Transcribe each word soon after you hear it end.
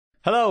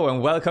Hello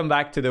and welcome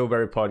back to the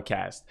Oberry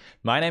Podcast.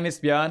 My name is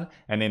Björn,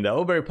 and in the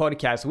Oberry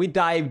Podcast, we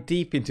dive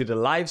deep into the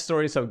life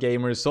stories of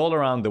gamers all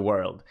around the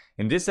world.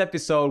 In this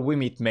episode, we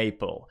meet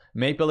Maple.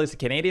 Maple is a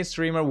Canadian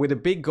streamer with a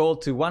big goal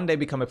to one day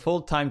become a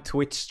full-time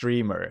Twitch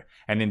streamer.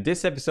 And in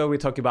this episode, we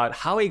talk about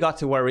how he got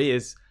to where he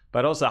is,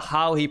 but also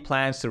how he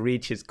plans to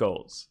reach his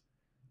goals.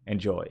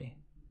 Enjoy.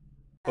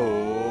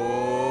 Oberry!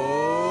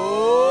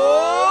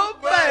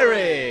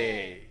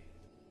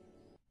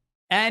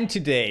 And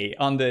today,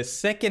 on the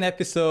second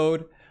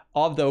episode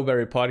of the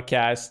Oberry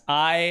Podcast,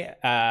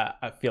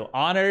 I feel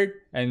honored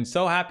and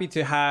so happy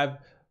to have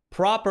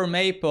proper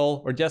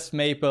Maple, or just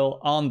Maple,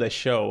 on the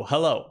show.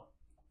 Hello.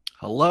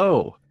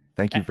 Hello.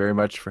 Thank you very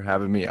much for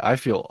having me. I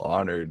feel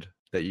honored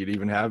that you'd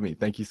even have me.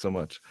 Thank you so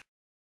much.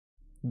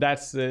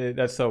 That's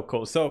so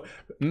cool. So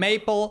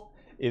Maple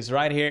is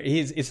right here.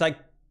 It's like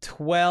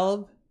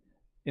 12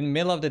 in the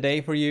middle of the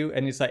day for you,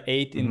 and it's like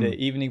 8 in the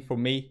evening for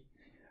me.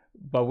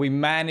 But we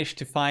managed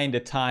to find a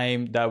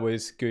time that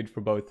was good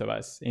for both of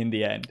us in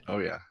the end. Oh,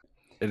 yeah.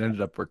 It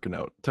ended up working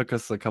out. Took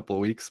us a couple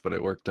of weeks, but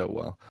it worked out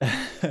well.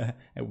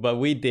 But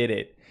we did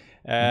it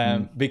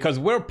because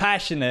we're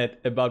passionate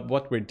about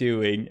what we're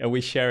doing, and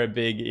we share a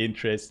big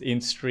interest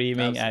in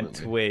streaming and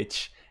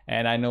Twitch.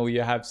 And I know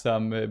you have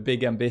some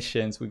big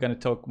ambitions. We're going to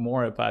talk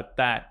more about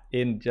that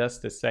in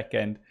just a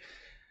second.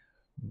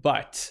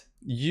 But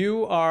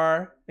you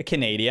are a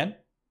Canadian.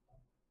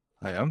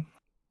 I am.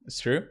 It's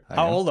true.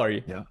 How old are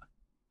you? Yeah.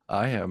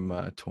 I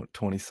am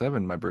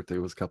 27. My birthday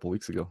was a couple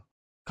weeks ago.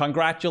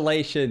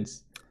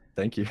 Congratulations.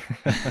 Thank you.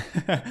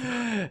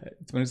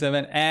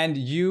 27. And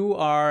you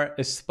are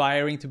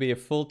aspiring to be a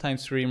full-time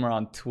streamer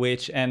on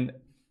Twitch. And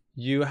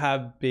you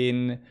have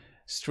been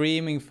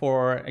streaming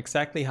for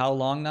exactly how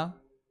long now?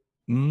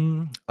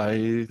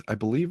 I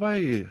believe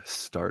I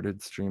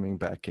started streaming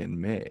back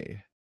in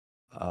May.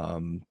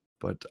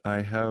 But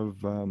I have...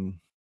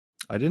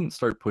 I didn't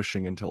start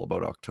pushing until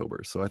about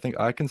October. So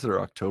I consider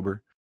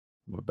October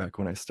back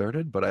when I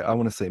started, but I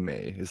want to say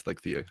May is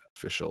like the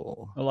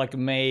official. Like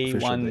May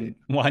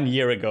one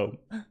year ago.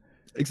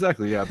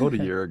 Exactly. Yeah. About a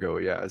year ago.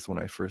 Yeah. Is when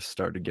I first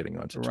started getting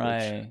onto Twitch.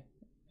 Right.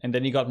 And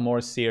then you got more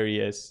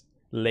serious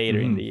later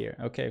in the year.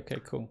 Okay.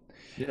 Cool.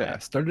 Yeah. I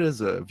started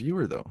as a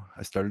viewer though.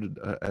 I started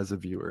as a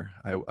viewer.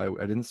 I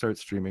didn't start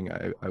streaming.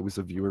 I was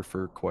a viewer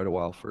for quite a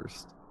while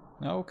first.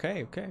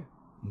 Okay.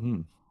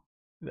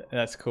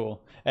 That's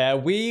cool.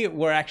 We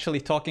were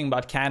actually talking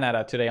about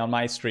Canada today on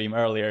my stream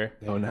earlier.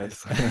 Oh,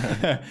 nice.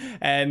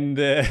 And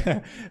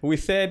we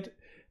said,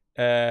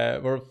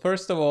 well,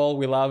 first of all,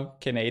 we love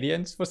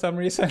Canadians for some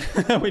reason.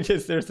 They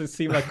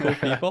seem like cool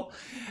people.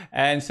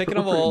 And second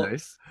of all,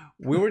 nice.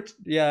 we were,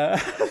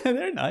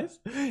 they're nice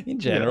in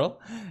general.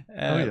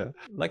 Yeah.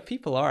 Like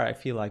people are, I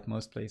feel like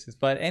most places.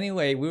 But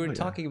anyway, we were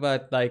talking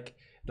about like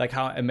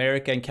how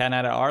America and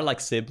Canada are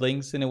like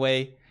siblings in a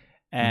way.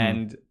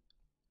 And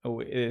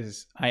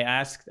I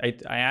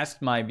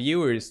asked my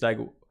viewers like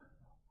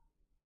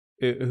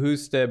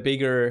who's the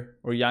bigger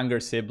or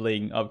younger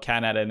sibling of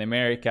Canada and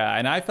America,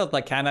 and I felt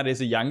like Canada is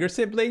a younger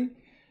sibling,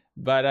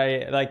 but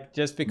I like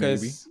just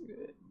because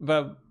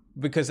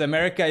because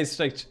America is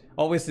like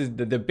always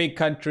the big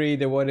country,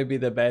 they want to be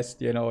the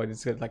best,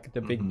 it's like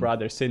the big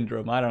brother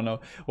syndrome. I don't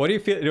know, what do you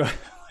feel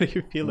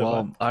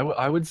about?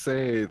 I would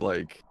say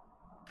like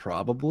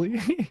probably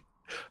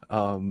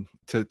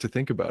to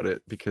think about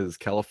it, because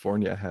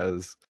California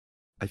has,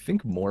 I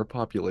think, more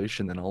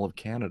population than all of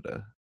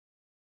Canada.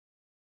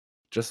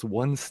 Just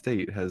one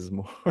state has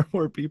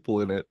more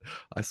people in it.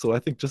 So I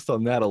think just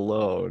on that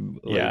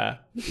alone,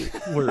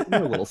 we're a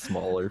little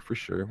smaller for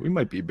sure. We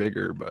might be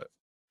bigger, but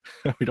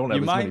we don't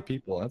have as many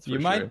people. That's for sure.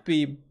 You might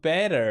be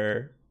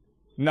better.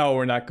 No,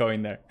 we're not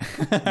going there.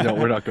 No,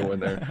 we're not going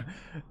there.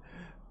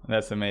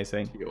 That's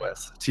amazing.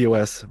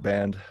 TOS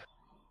banned.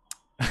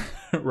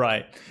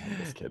 Right. I'm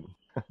just kidding.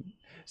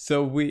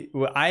 So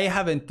I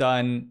haven't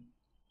done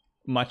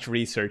much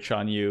research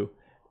on you.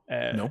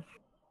 No.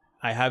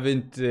 I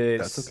haven't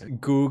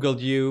Googled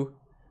you.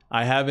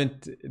 I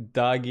haven't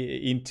dug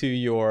into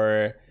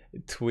your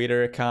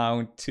Twitter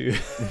account to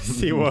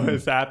see what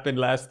has happened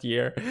last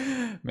year.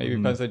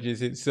 Maybe some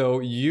juicy. So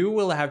you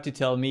will have to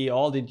tell me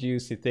all the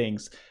juicy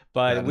things.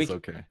 But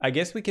I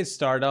guess we can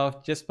start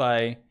off just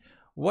by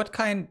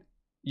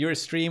you're a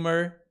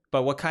streamer,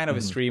 but what kind of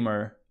a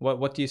streamer?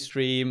 What do you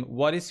stream?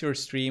 What is your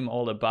stream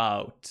all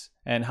about?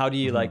 And how do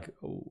you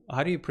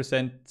how do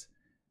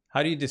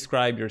you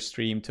describe your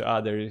stream to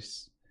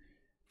others?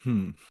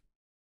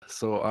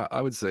 So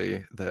I would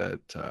say that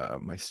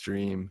my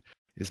stream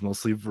is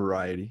mostly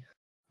variety.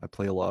 I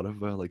play a lot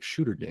of like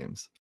shooter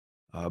games,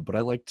 but I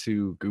like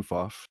to goof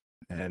off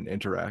and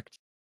interact.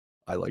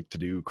 I like to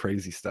do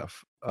crazy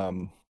stuff.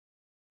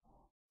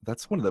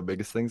 That's one of the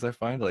biggest things I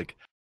find. Like,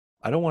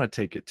 I don't want to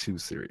take it too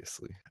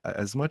seriously.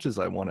 As much as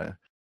I want to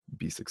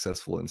be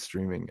successful in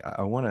streaming,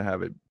 I want to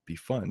have it be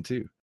fun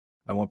too.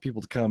 I want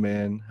people to come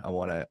in. I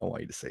want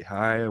you to say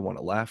hi. I want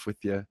to laugh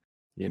with you.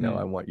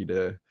 I want you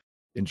to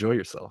enjoy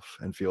yourself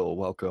and feel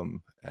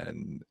welcome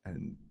and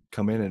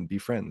come in and be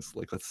friends.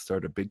 Like, let's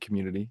start a big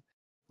community.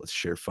 Let's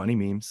share funny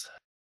memes.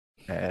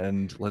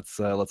 and let's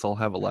all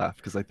have a laugh,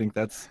 because I think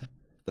that's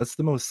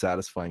the most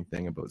satisfying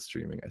thing about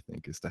streaming, I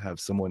think, is to have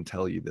someone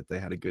tell you that they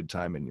had a good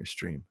time in your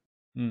stream.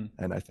 Mm.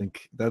 And I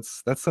think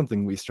that's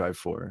something we strive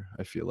for,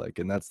 I feel like,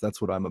 and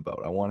that's what I'm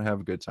about. I want to have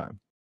a good time.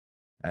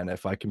 And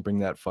if I can bring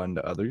that fun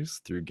to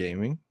others through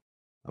gaming,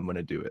 I'm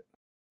gonna do it.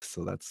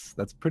 So that's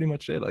pretty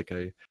much it. Like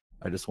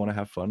I just want to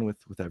have fun with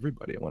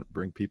everybody. I want to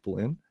bring people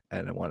in,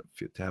 and I want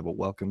to have a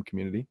welcome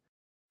community,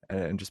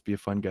 and just be a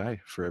fun guy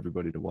for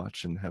everybody to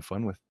watch and have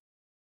fun with.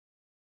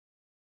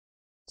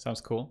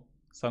 Sounds cool.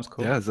 Sounds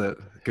cool. Yeah, is that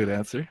a good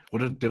answer?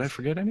 Did I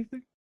forget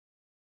anything?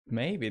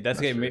 Maybe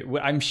that's Not okay. sure.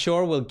 I'm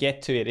sure we'll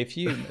get to it. If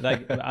you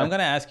like, I'm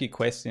gonna ask you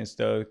questions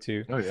though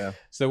too. Oh yeah.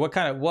 So what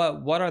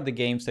are the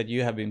games that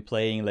you have been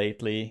playing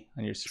lately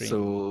on your stream?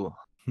 So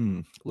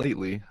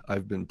lately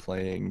I've been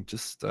playing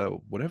just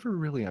whatever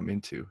really I'm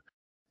into,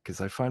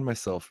 because I find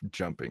myself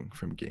jumping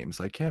from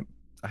games. I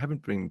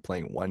haven't been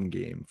playing one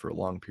game for a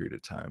long period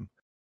of time.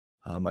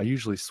 I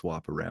usually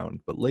swap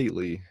around, but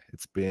lately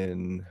it's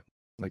been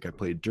like I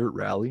played Dirt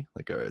Rally,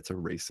 it's a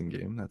racing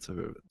game. It's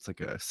like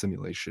a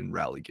simulation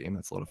rally game.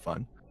 That's a lot of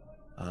fun.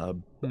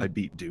 I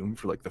beat Doom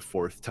for like the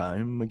fourth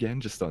time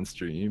again, just on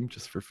stream,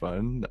 just for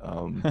fun.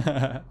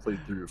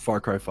 Played through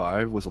Far Cry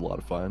 5, was a lot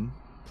of fun.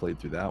 Played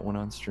through that one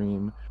on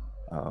stream.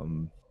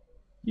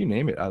 You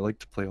name it. I like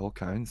to play all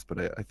kinds,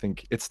 but I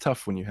think it's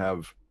tough when you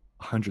have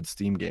 100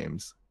 Steam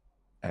games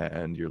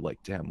and you're like,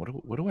 damn,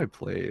 what do I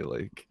play?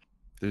 Like,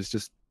 there's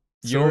just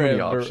so many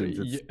options.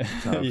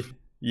 It's tough.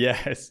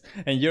 Yes,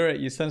 and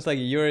you sounds like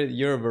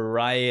you're a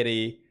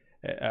variety,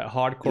 a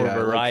hardcore Yeah,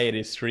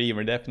 variety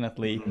streamer,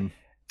 definitely. Mhm.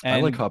 And I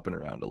like hopping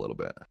around a little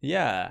bit.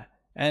 yeah,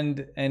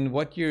 and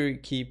what you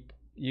keep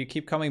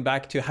coming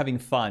back to having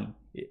fun.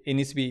 It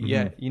needs to be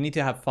you need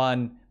to have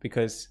fun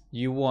because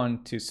you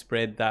want to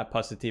spread that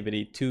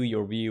positivity to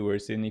your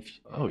viewers. And if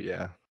Oh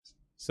yeah.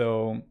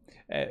 so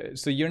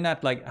so you're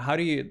not like, how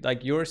do you,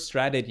 like, your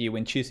strategy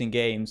when choosing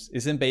games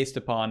isn't based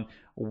upon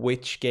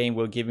which game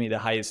will give me the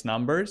highest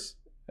numbers?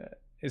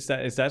 Is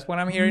that what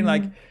I'm hearing?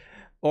 Like,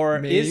 or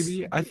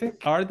Maybe. I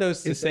think are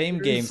those the same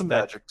there's games some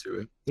that magic to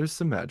it. There's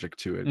some magic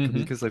to it, Mhm.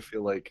 because I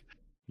feel like,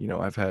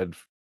 I've had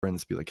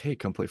friends be like, "Hey,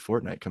 come play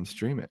Fortnite, come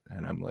stream it,"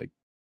 and I'm like,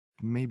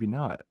 maybe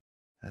not.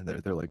 And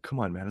they're like, "Come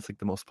on, man, it's like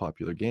the most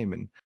popular game."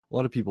 And a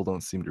lot of people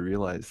don't seem to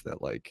realize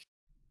that, like,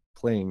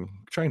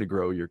 trying to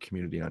grow your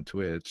community on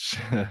Twitch,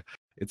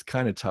 it's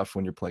kind of tough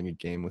when you're playing a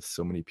game with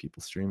so many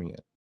people streaming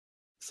it.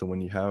 So when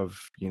you have,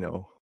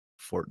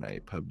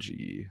 Fortnite,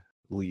 PUBG,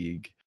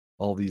 League,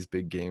 all these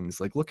big games,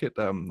 like look at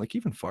like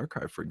even Far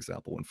Cry, for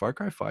example. When Far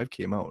Cry 5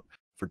 came out,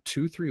 for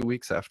 2-3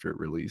 weeks after it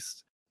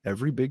released,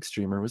 every big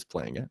streamer was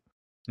playing it.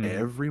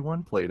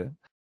 Everyone played it,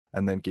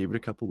 and then gave it a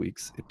couple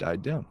weeks, it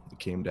died down. It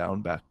came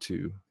down back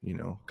to,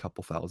 a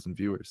couple thousand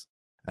viewers,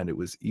 and it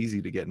was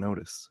easy to get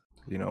noticed.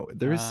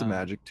 There is some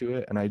magic to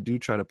it, and I do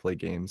try to play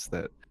games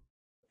that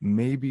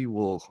maybe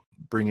will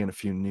bring in a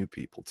few new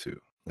people too.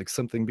 Like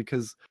something,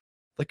 because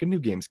like a new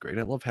game's great.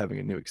 I love having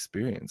a new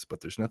experience,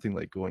 but there's nothing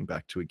like going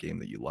back to a game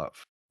that you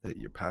love, that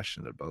you're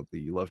passionate about, that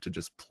you love to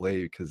just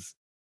play because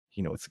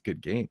it's a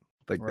good game.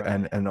 Like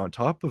Right. and on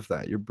top of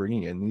that, you're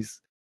bringing in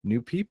these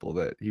new people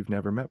that you've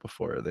never met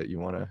before that you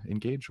want to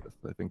engage with.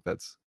 I think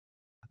that's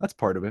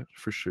part of it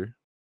for sure.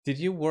 Did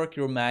you work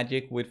your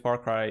magic with Far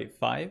Cry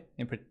 5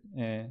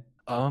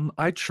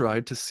 I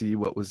tried to see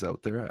what was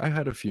out there. I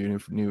had a few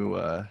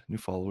new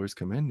followers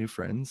come in, new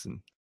friends,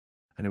 and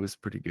it was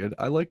pretty good.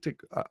 I liked it.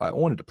 I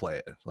wanted to play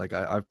it. Like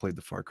I've played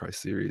the Far Cry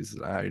series.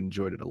 I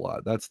enjoyed it a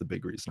lot. That's the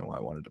big reason why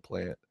I wanted to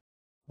play it.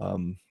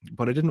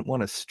 But I didn't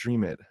want to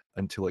stream it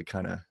until it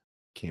kind of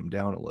came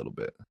down a little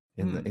bit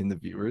in the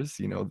viewers.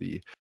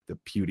 The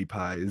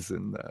PewDiePies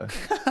and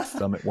the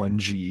Summit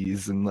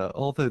 1Gs and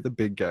all the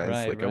big guys.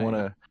 Right, Like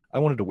right. I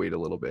wanted to wait a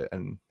little bit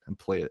and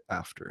play it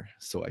after,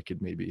 so I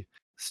could maybe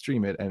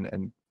stream it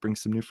and bring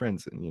some new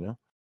friends in.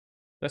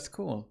 That's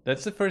cool.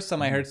 That's the first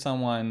time I Mhm. heard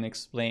someone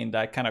explain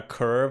that kind of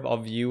curve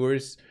of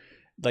viewers.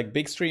 Like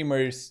big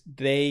streamers,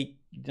 they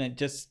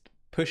just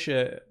put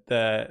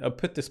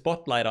the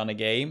spotlight on a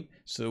game,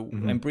 so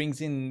Mhm. and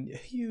brings in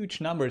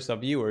huge numbers of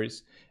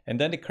viewers, and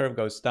then the curve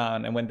goes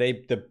down. And when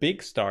the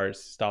big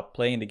stars stop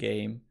playing the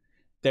game,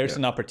 there's Yeah.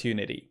 an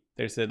opportunity.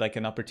 There's like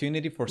an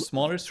opportunity for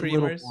smaller It's a little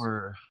streamers.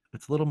 more.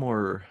 It's a little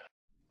more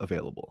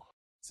available.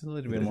 It's a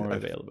little bit more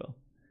I've available.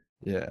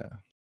 Yeah,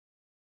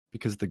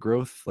 because the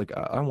growth, like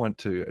I want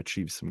to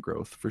achieve some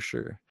growth for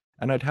sure,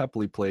 and I'd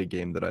happily play a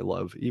game that I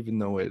love, even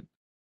though it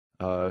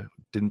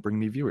didn't bring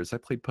me viewers. I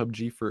played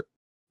PUBG for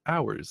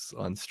hours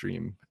on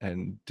stream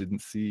and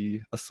didn't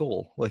see a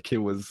soul. Like it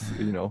was,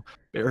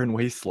 barren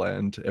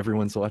wasteland.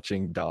 Everyone's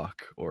watching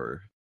Doc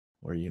or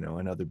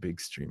another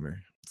big streamer.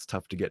 It's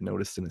tough to get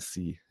noticed in a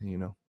sea,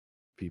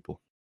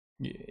 people.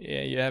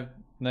 Yeah, you have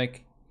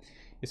like,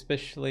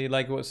 especially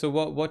like, so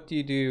what do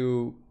you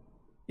do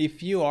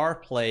if you are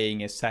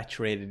playing a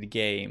saturated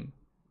game?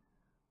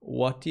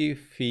 What do you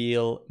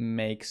feel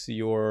makes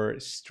your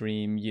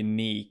stream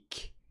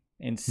unique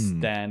and Hmm.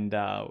 stand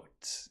out?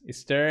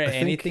 Is there I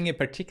anything think in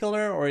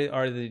particular, or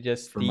are they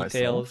just for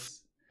myself,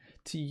 details?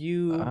 to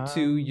you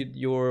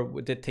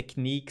your the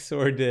techniques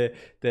or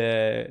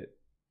the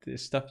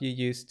stuff you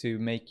use to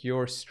make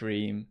your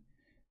stream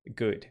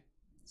good?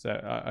 So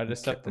are there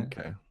stuff that...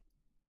 Okay.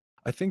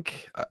 I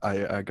think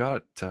I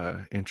got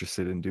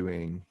interested in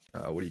doing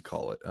what do you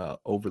call it?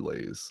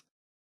 Overlays.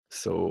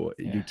 So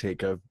you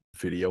take a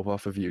video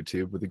off of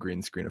YouTube with a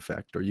green screen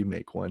effect, or you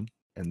make one,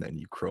 and then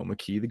you chroma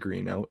key the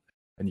green out,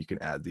 and you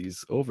can add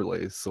these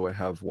overlays. So I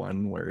have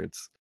one where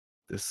it's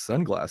this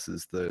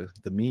sunglasses, the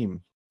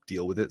meme,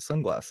 deal with it,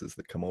 sunglasses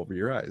that come over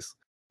your eyes.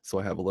 So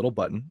I have a little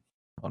button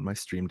on my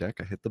stream deck.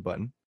 I hit the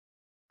button,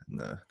 and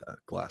the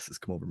glasses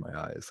come over my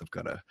eyes. I've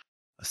got a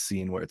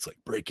scene where it's like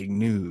breaking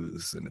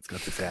news, and it's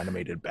got this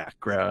animated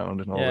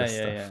background and all this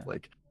stuff.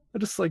 Like, I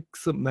just like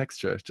something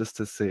extra just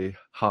to say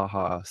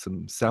haha.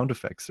 Some sound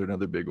effects are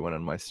another big one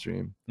on my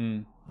stream,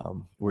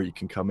 where you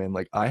can come in.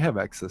 Like, I have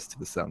access to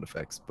the sound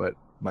effects, but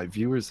my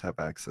viewers have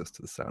access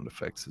to the sound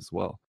effects as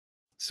well.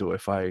 So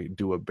if I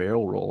do a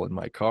barrel roll in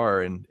my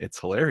car and it's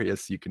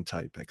hilarious, you can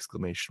type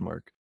exclamation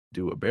mark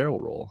do a barrel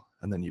roll,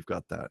 and then you've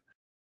got that,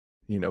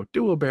 you know,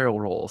 do a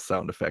barrel roll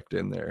sound effect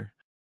in there.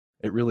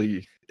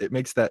 It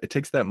makes that, it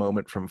takes that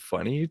moment from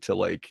funny to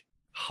like,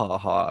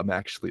 haha, I'm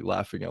actually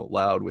laughing out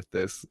loud with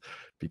this,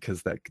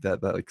 because that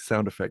like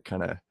sound effect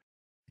kind of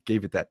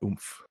gave it that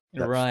oomph,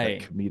 that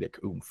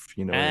comedic oomph,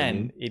 you know what I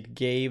mean? It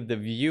gave the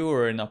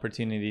viewer an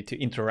opportunity to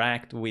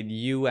interact with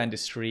you and the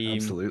stream.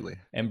 Absolutely.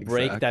 And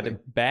break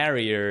that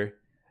barrier,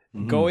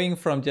 going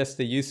from just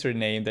the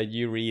username that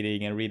you're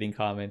reading and reading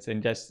comments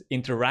and just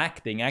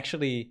interacting,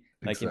 actually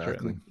like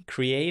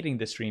creating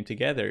the stream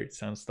together. It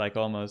sounds like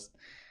almost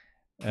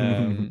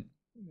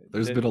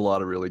there's been a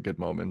lot of really good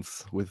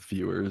moments with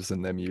viewers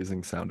and them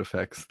using sound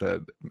effects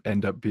that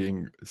end up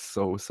being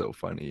so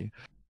funny.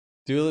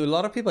 Do a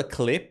lot of people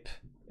clip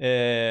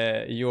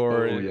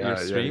your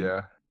stream?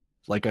 Yeah.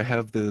 Like, I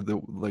have the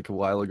like a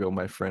while ago,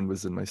 my friend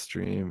was in my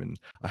stream, and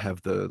I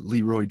have the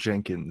Leroy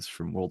Jenkins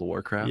from World of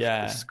Warcraft,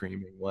 the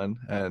screaming one,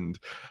 and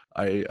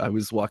I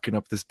was walking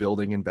up this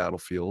building in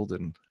Battlefield,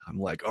 and I'm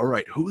like, all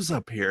right, who's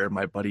up here? And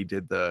my buddy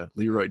did the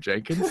Leroy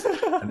Jenkins,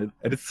 and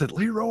it said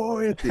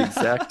Leroy at the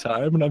exact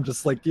time, and I'm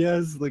just like,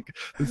 yes, like,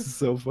 this is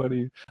so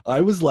funny. I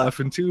was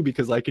laughing too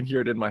because I can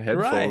hear it in my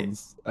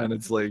headphones, and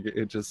it's like,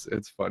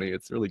 it's funny.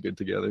 It's really good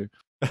together.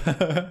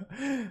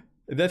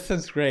 That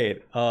sounds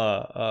great.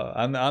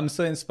 I'm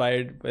so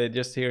inspired by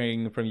just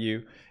hearing from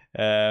you.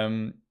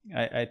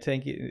 I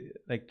think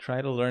like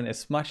try to learn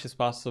as much as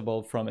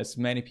possible from as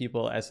many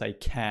people as I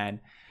can,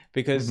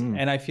 because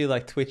and I feel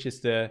like Twitch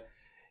is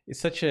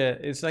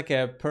it's like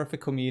a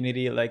perfect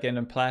community, like in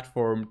a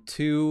platform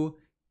to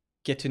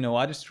get to know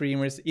other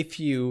streamers if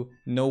you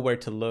know where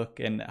to look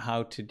and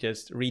how to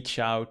just reach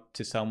out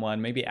to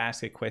someone, maybe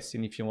ask a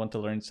question if you want to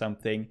learn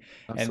something.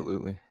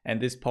 Absolutely. And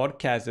this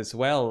podcast as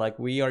well, like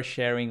we are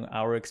sharing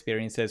our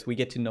experiences. We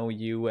get to know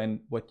you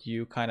and what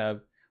you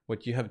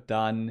have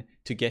done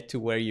to get to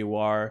where you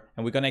are,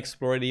 and we're going to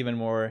explore it even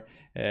more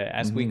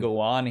as we go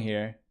on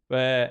here.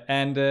 But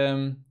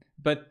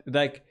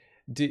like,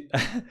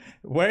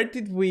 where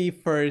did we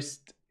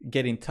first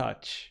get in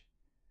touch?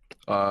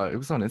 It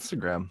was on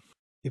Instagram.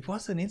 It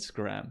was on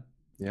Instagram.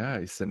 Yeah,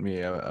 he sent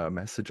me a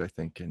message, I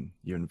think, and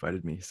you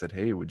invited me. He said,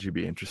 "Hey, would you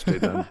be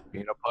interested in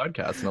being a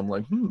podcast?" And I'm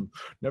like,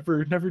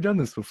 never done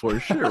this before.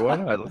 Sure, why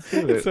not? Let's do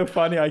it. It's so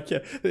funny.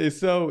 It's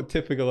so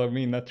typical of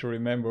me not to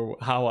remember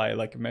how I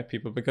like met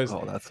people, because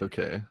that's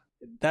okay.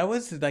 That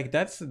was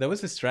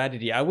a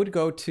strategy. I would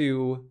go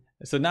to,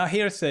 so now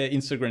here's an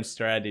Instagram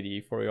strategy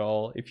for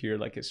y'all. If you're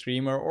like a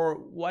streamer or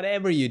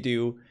whatever you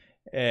do,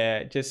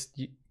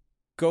 just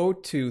go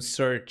to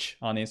search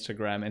on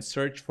Instagram and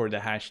search for the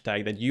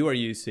hashtag that you are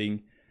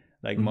using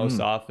like most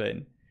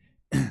often.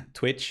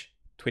 Twitch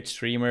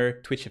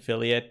streamer, Twitch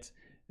affiliate,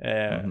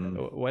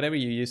 whatever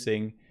you're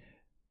using,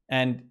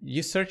 and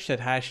you search that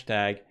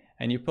hashtag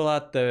and you pull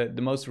out the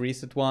most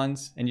recent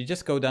ones, and you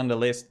just go down the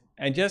list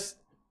and just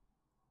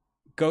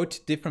go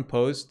to different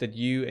posts that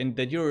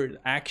you're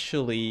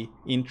actually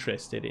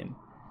interested in,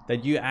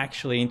 that you're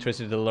actually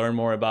interested to learn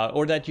more about,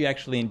 or that you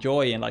actually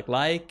enjoy and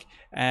like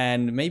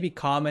and maybe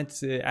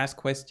comment, ask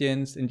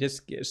questions, and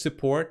just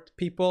support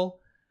people.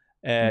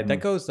 That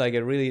goes like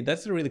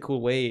that's a really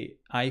cool way,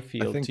 I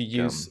feel, to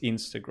use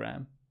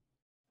Instagram.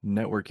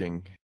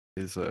 Networking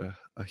is a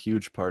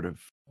huge part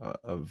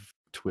of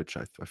Twitch,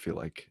 I feel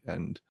like,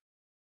 and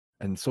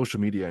social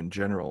media in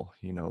general.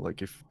 You know,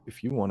 like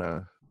if you want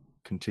to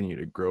continue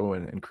to grow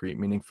and create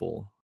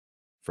meaningful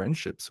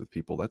friendships with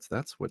people,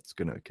 that's what's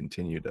going to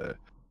continue to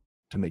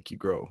make you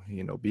grow.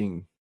 You know,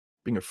 being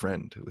a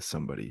friend with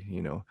somebody,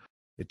 you know,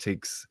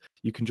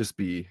 you can just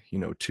be, you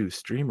know, two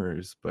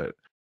streamers, but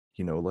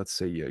you know, let's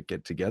say you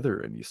get together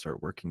and you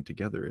start working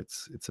together.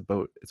 It's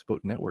about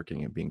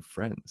networking and being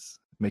friends,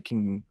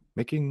 making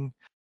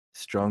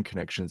strong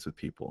connections with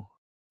people.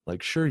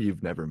 Like, sure,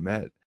 you've never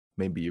met,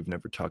 maybe you've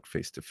never talked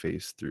face to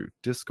face through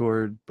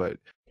Discord, but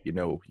you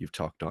know, you've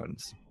talked on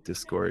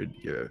Discord,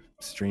 you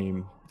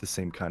stream the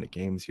same kind of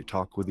games, you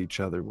talk with each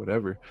other,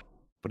 whatever.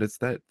 but it's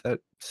that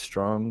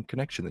strong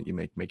connection that you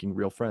make, making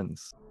real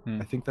friends.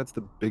 Hmm. I think that's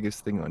the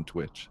biggest thing on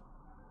Twitch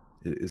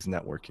is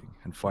networking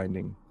and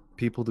finding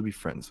people to be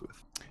friends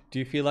with. Do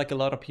you feel like a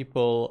lot of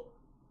people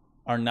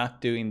are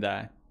not doing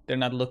that? They're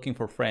not looking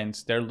for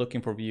friends. They're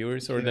looking for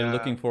viewers, or they're Yeah,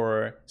 looking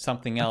for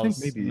something I think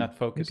else, not maybe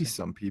focusing.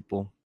 some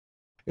people.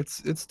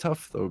 It's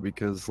tough though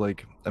because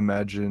like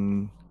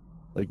imagine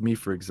like me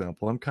for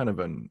example, I'm kind of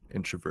an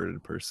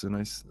introverted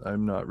person.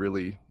 I'm not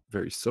really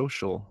very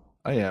social.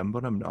 I am,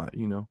 but I'm not,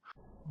 you know.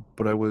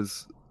 But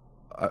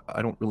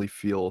I don't really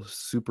feel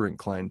super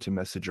inclined to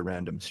message a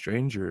random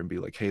stranger and be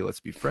like, "Hey, let's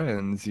be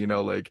friends," you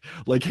know,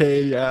 like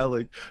hey, yeah,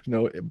 like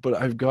no, but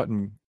I've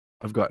gotten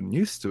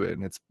used to it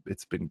and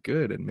it's been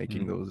good and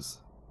making Hmm.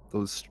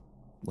 those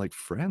like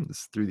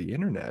friends through the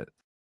internet.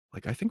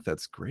 Like I think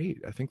that's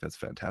great. I think that's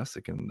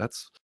fantastic and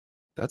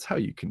that's how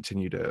you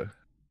continue to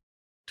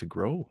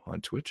grow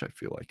on Twitch, I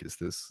feel like is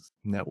this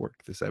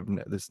network,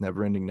 this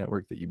never-ending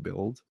network that you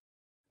build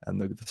and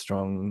the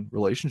strong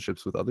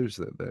relationships with others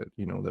that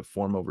you know that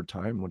form over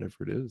time, whatever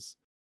it is.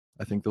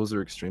 I think those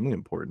are extremely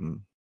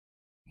important.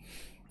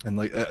 And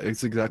like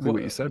it's exactly what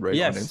you Well, said, right? On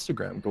yes.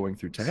 Instagram, going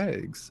through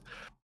tags,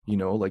 you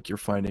know, like you're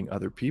finding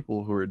other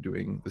people who are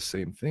doing the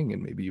same thing,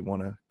 and maybe you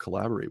want to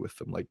collaborate with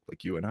them, like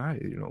you and I,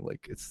 you know,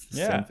 like it's the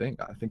same Yeah. thing.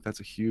 I think that's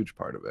a huge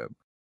part of it.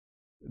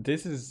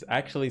 This is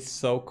actually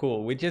so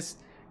cool. We just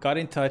got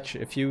in touch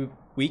a few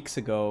weeks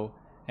ago,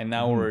 and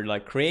now Hmm. we're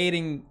like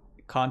creating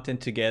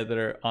content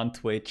together on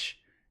Twitch,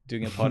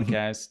 doing a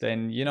podcast.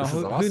 And you know, This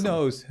is who awesome.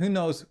 knows? Who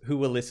knows who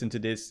will listen to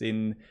this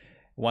in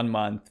 1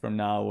 month from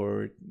now,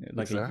 or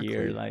like a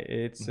year? Exactly. Like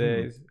it's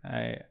Hmm.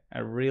 I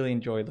really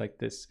enjoyed like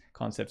this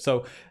concept.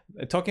 So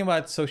talking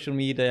about social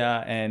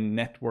media and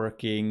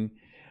networking,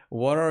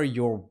 what are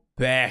your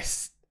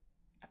best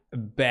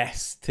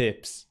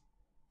tips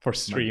for My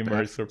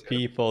streamers best or tip.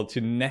 people to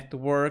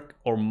network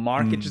or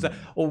market just, Mm.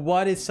 or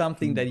what is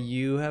something Mm. that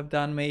you have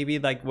done maybe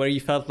like where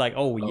you felt like,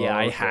 oh yeah, Oh,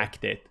 I okay.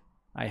 hacked it,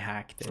 I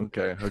hacked it.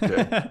 Okay,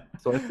 okay.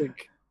 So I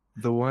think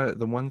the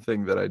one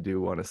thing that I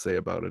do want to say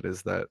about it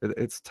is that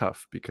it's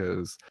tough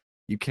because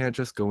you can't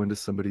just go into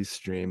somebody's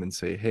stream and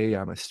say, "Hey,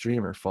 I'm a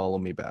streamer, follow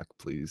me back,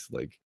 please."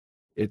 Like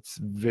it's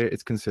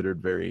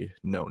considered very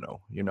no.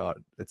 You're not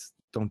it's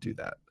don't do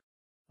that.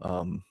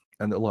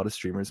 And a lot of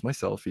streamers,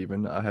 myself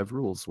even, I have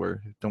rules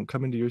where don't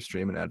come into your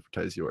stream and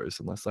advertise yours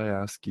unless I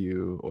ask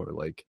you or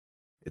like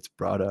it's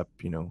brought up,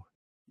 you know.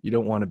 You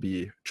don't want to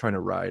be trying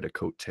to ride a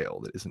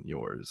coattail that isn't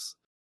yours.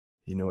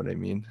 You know what I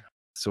mean?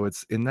 So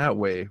it's in that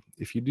way,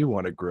 if you do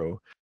want to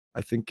grow,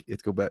 I think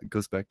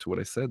goes back to what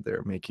I said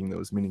there, making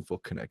those meaningful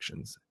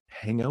connections.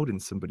 Hang out in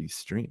somebody's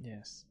stream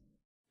Yes.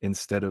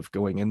 instead of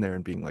going in there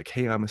and being like,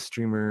 "Hey, I'm a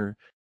streamer.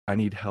 I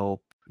need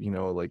help." You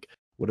know, like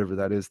whatever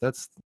that is.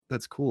 That's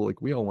cool.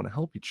 Like we all want to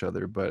help each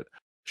other, but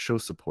show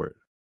support.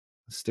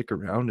 Stick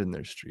around in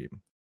their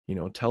stream. You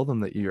know, tell them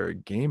that you're a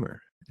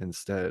gamer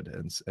instead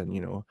and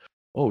you know,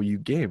 "Oh, you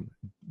game."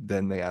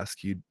 Then they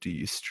ask you, "Do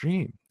you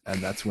stream?" And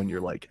that's when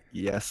you're like,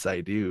 "Yes, I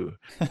do."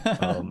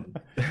 But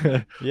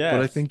I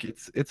Yes. think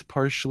it's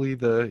partially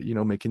the, you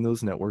know, making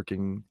those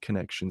networking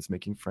connections,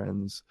 making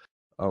friends.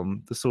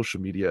 The social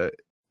media,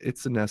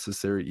 it's a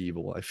necessary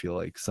evil, I feel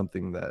like,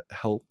 something that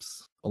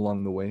helps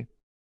along the way.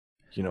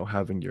 You know,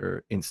 having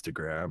your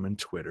Instagram and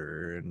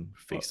Twitter and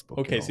Facebook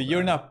and Okay, so all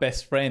you're that. not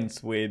best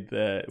friends with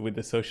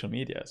the social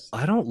medias.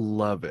 I don't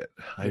love it.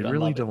 I You don't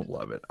really love it. don't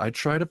love it. I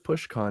try to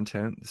push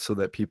content so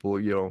that people,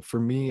 you know,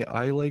 for me,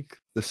 I like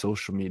the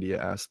social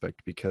media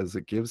aspect because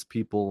it gives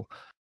people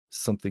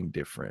something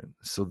different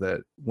so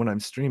that when I'm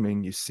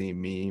streaming, you see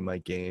me, my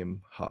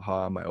game,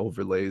 haha, my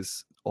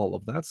overlays, all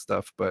of that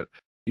stuff, but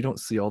you don't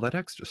see all that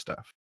extra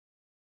stuff.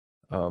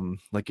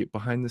 Like it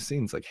behind the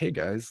scenes, like, hey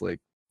guys, like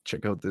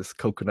check out this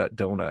coconut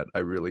donut I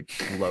really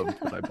loved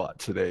that I bought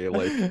today.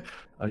 Like,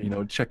 you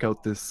know, check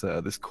out this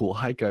cool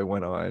hike I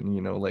went on.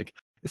 You know, like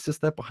it's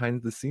just that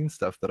behind the scenes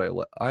stuff that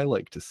I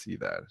like to see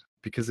that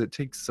because it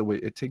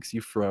takes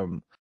you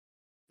from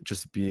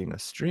just being a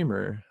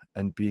streamer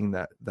and being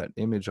that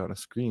image on a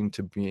screen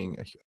to being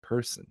a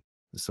person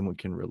that someone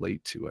can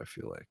relate to. I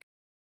feel like,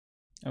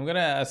 I'm gonna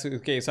ask.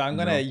 Okay, so I'm you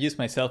gonna know. use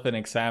myself an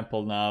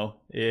example now.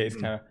 It's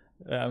Mhm. kind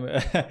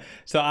of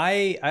so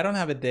I don't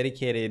have a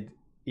dedicated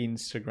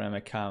Instagram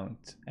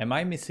account. Am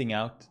I missing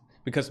out?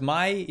 Because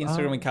my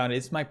Instagram Um, account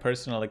is my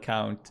personal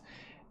account,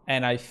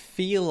 and I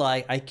feel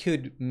like I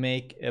could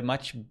make a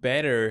much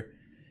better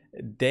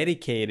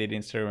dedicated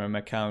Instagram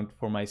account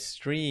for my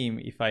stream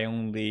if I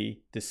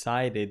only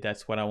decided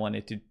that's what I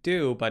wanted to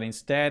do. But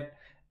instead,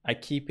 I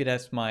keep it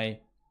as my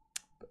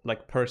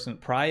like person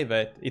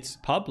private. It's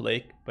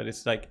public, but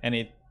it's like, and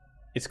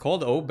it's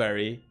called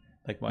Oberry.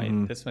 Like my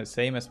mhm. that's my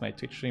same as my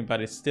Twitch stream,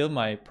 but it's still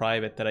my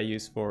private that I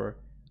use for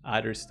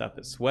other stuff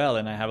as well.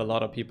 And I have a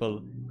lot of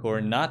people who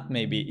are not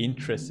maybe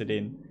interested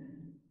in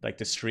like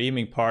the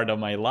streaming part of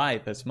my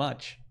life as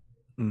much.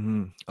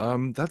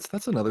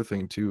 That's another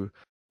thing too.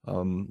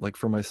 Like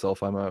for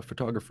myself, I'm a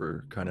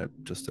photographer, kind of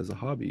just as a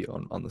hobby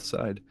on the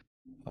side.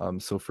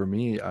 So for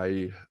me,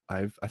 I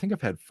think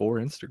I've had 4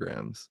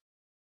 Instagrams.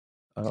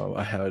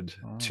 I had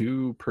Oh.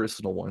 2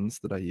 personal ones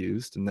that I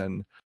used, and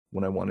then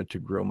when I wanted to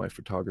grow my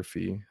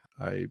photography,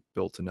 I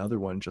built another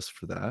one just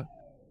for that.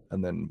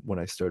 And then when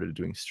I started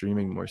doing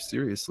streaming more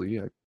seriously,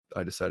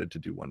 I decided to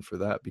do one for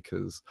that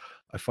because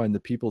I find the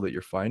people that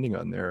you're finding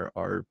on there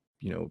are,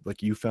 you know,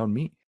 like you found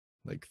me,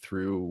 like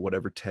through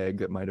whatever tag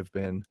that might have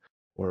been,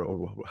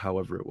 or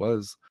however it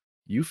was,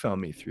 you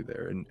found me through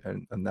there,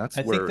 and that's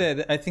where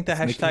I think the it's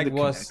making hashtag the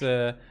was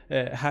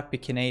connection. happy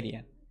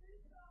Canadian.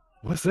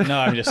 Was it? No,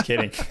 I'm just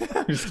kidding.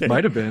 I'm just kidding.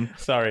 Might have been.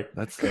 Sorry.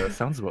 That's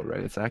sounds about right.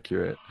 It's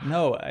accurate.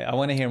 No, I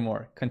want to hear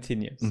more.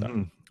 Continue.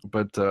 Sorry.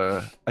 But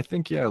I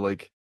think, yeah,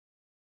 like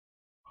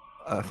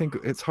I think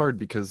it's hard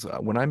because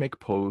when I make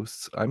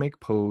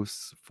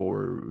posts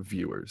for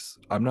viewers.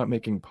 I'm not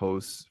making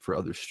posts for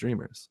other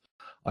streamers.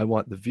 I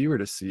want the viewer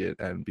to see it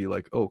and be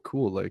like, "Oh,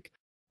 cool! Like,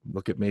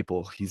 look at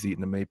Maple. He's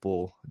eating a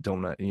maple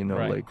donut. You know,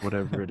 Right. like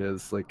whatever it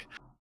is. Like,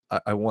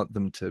 I want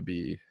them to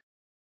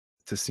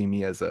see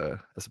me as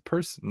a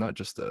person, not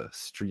just a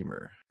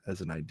streamer,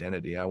 as an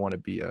identity. I want to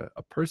be a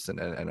person,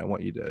 and I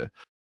want you to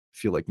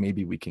feel like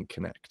maybe we can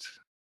connect,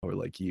 or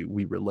like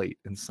we relate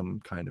in some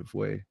kind of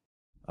way.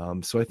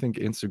 So I think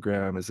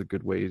Instagram is a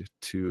good way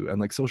to,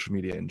 and like social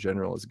media in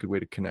general is a good way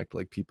to connect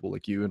like people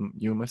like you and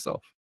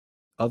myself,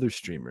 other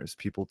streamers,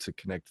 people to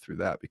connect through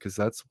that, because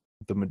that's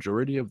the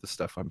majority of the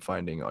stuff I'm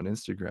finding on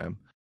Instagram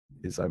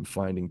is I'm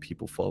finding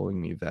people following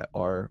me that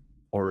are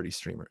already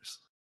streamers.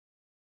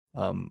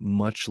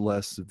 Much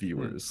less Hmm.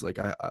 viewers. Like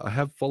I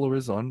have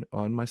followers on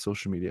my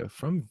social media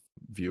from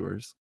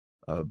viewers,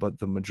 but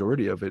the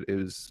majority of it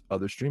is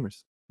other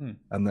streamers, Hmm.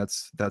 and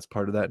that's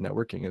part of that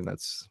networking, and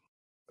that's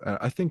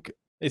I think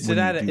Is when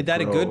you do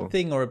that a good grow,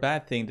 thing or a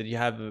bad thing that you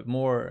have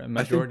more I think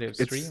majority of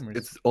it's streamers?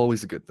 it's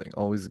always a good thing,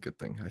 always a good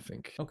thing, I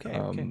think. Okay,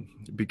 okay.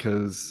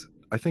 Because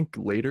I think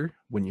later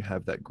when you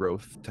have that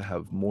growth to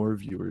have more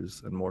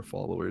viewers and more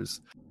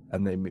followers,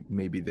 and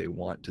maybe they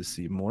want to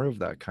see more of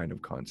that kind of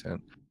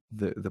content,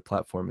 the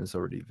platform is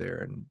already there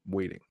and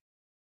waiting.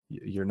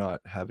 You're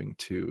not having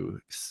to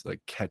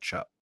like catch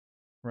up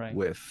Right.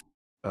 with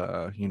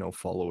you know,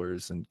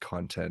 followers and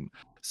content.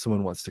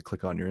 Someone wants to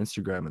click on your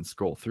Instagram and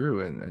scroll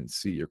through and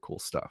see your cool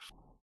stuff.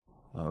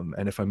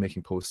 And if I'm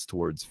making posts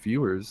towards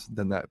viewers,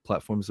 then that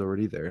platform's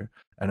already there,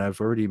 and I've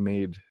already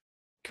made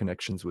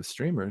connections with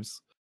streamers,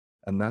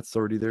 and that's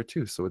already there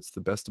too. So it's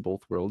the best of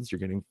both worlds. You're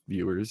getting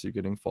viewers, you're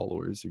getting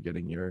followers, you're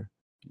getting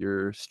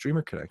your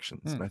streamer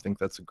connections, Hmm. and I think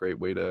that's a great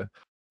way to.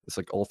 It's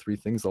like all three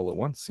things all at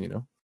once, you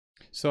know.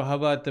 So how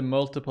about the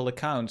multiple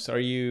accounts?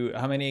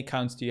 How many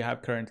accounts do you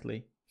have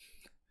currently?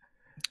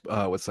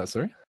 What's that?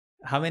 Sorry.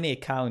 How many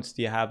accounts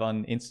do you have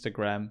on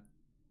Instagram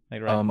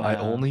like right I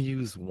now? only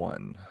use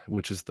one,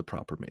 which is the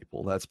proper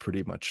Maple. That's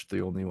pretty much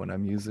the only one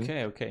I'm using.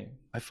 Okay, okay.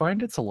 I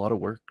find it's a lot of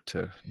work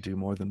to do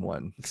more than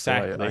one. So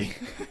Exactly.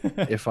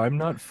 if I'm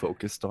not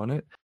focused on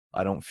it,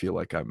 I don't feel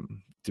like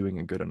I'm doing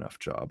a good enough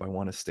job. I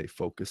want to stay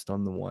focused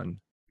on the one,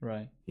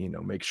 Right. you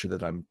know, make sure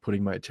that I'm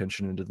putting my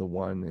attention into the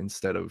one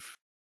instead of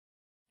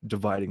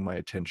dividing my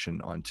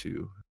attention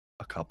onto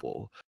a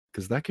couple,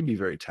 because that can be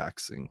very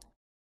taxing.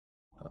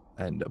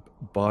 And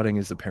botting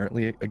is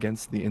apparently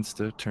against the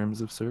Insta terms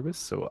of service,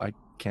 so I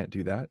can't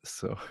do that.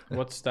 So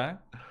What's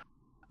that?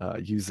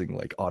 using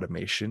like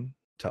automation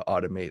to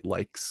automate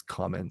likes,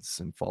 comments,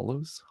 and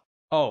follows.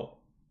 Oh.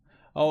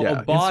 Oh,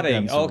 Yeah,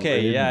 botting. Instagram's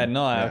Okay, yeah, ridden.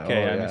 no, Yeah,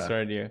 okay, oh I yeah,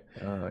 misread you.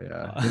 oh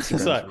yeah.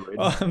 Instagram's So,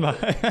 ridden.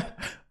 oh,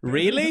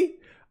 really?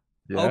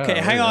 Yeah, Okay,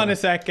 oh hang on yeah. a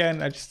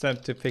second. I just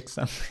have to fix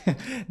something.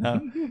 No,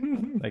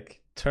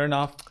 like turn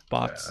off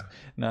bots. Yeah.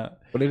 No,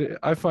 But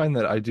I find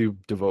that I do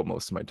devote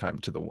most of my time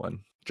to the one,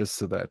 just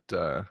so that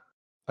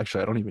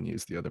actually I don't even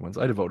use the other ones.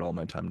 I devote all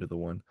my time to the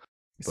one,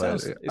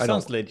 but it I don't.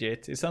 sounds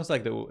legit. It sounds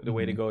like the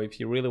way to Mhm. go if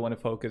you really want to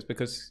focus,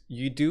 because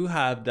you do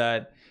have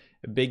that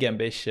big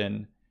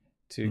ambition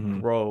to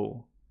Mhm.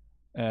 grow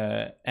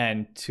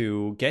and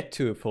to get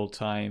to a full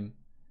time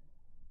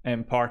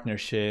and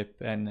partnership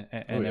Oh and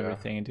yeah.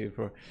 everything and do it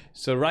for.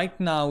 So right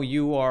now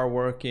you are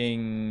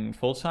working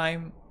full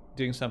time,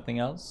 doing something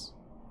else.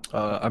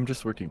 I'm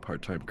just working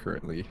part time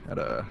currently at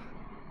a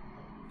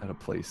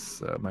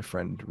place. My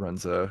friend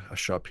runs a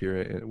shop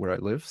here where I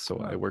live, so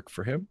I Oh, work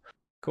for him.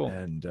 cool.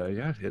 And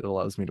yeah, it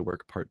allows me to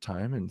work part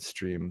time and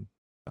stream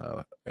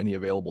any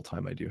available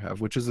time I do have,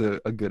 which is a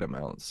good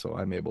amount. So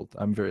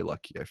I'm very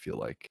lucky. I feel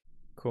like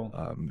Cool.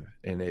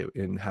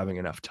 in having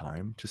enough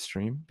time to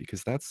stream,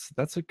 because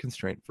that's a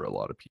constraint for a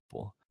lot of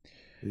people,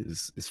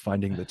 is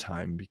finding the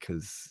time,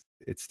 because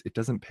it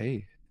doesn't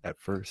pay at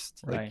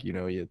first. Like, Right. you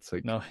know, it's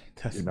like No, it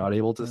you're doesn't. not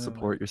able to No, no, no.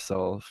 support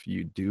yourself.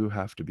 You do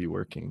have to be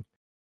working.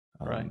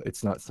 Right.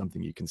 It's not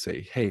something you can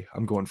say, "Hey,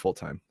 I'm going full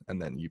time," and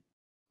then you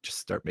just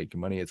start making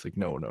money. It's like,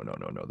 no, no, no,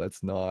 no, no.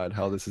 That's not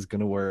how this is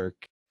gonna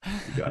work.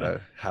 You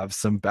gotta have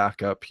some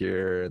backup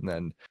here, and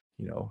then,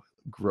 you know,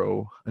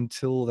 grow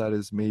until that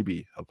is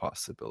maybe a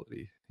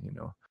possibility. You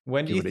know,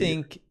 When do give you it a year.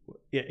 think?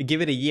 Yeah,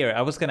 give it a year.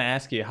 I was gonna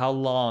ask you, how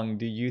long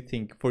do you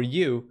think for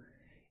you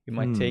it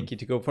might Hmm. take you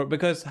to go for?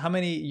 Because how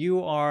many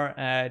you are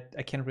at?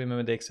 I can't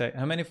remember the exact.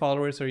 How many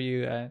followers are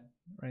you at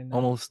right now?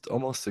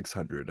 Almost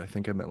 600. I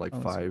think I'm at like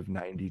Almost.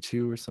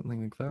 592 or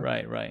something like that.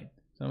 Right.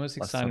 So almost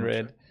Last time I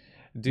 600.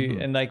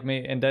 checked. And like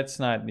me, and that's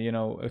not, you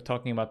know,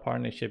 talking about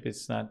partnership,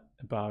 it's not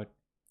about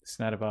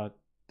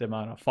the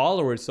amount of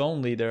followers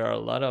only. There are a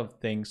lot of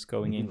things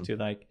going into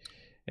like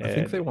I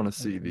think they want to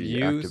see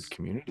the active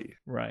community.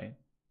 Right.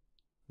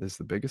 Is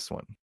the biggest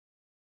one.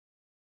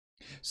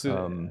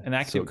 So an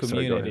active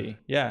community.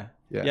 Yeah.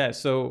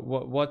 So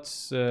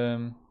what's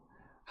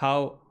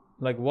how,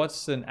 like,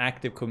 what's an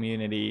active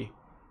community?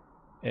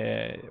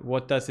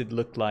 What does it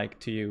look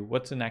like to you?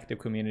 What's an active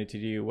community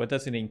to you? What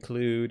does it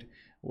include?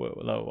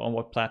 On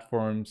what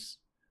platforms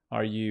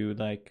are you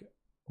like?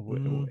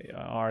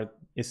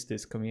 Is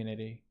this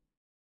community?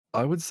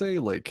 I would say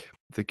like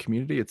the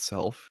community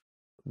itself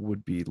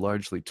would be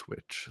largely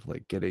Twitch,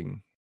 like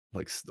getting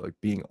like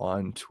being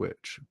on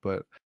Twitch.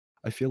 But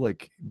I feel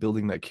like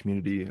building that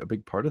community, a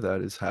big part of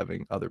that is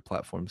having other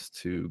platforms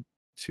to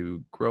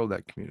grow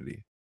that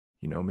community.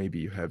 You know, maybe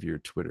you have your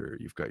Twitter,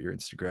 you've got your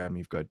Instagram,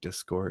 you've got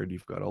Discord,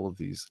 you've got all of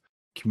these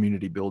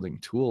community building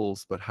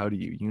tools, but how do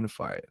you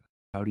unify it?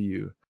 How do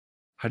you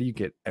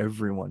get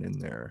everyone in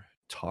there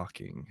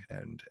talking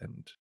and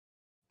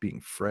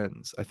being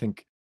friends? I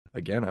think,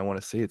 again, I want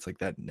to say it's like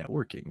that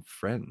networking,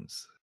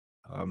 friends.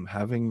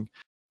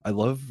 I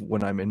love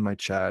when I'm in my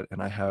chat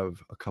and I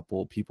have a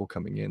couple people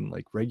coming in,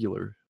 like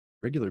regular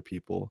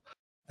people,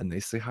 and they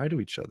say hi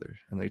to each other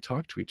and they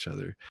talk to each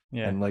other.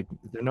 And like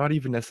they're not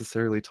even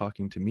necessarily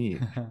talking to me.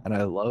 And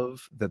I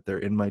love that they're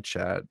in my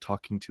chat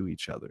talking to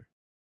each other.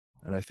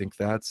 And I think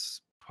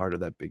that's part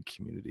of that big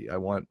community. I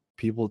want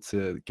people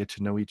to get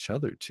to know each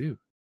other too.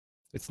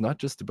 It's not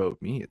just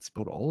about me, it's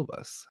about all of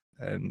us.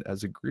 And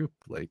as a group,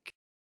 like,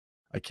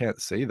 I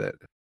can't say that,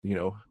 you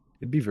know,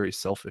 it'd be very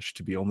selfish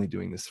to be only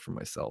doing this for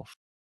myself.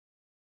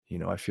 You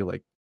know, I feel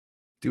like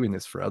doing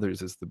this for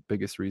others is the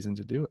biggest reason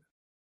to do it.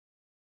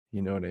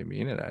 You know what I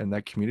mean? And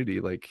that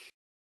community, like,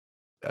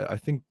 I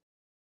think,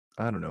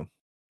 I don't know.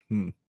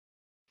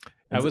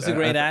 That was a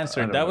great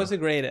answer. That was a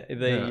great. I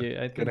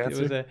think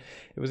it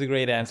was a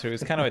great answer. It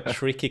was kind of a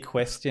tricky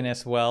question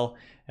as well.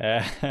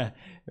 And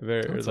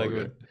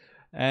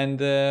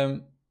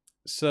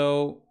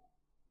so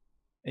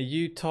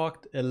you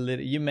talked a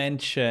little. You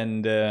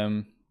mentioned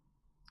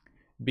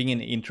being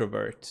an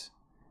introvert,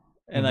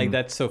 and like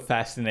that's so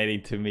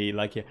fascinating to me.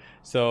 Like,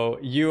 so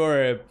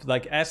you're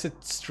like, as a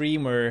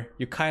streamer,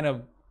 you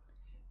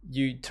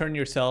turn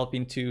yourself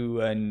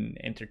into an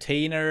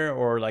entertainer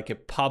or like a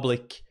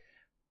public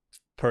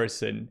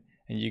person,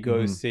 and you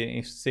go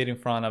sit in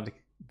front of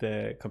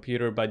the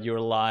computer, but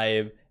you're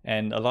live,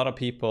 and a lot of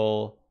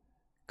people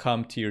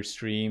come to your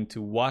stream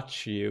to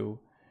watch you.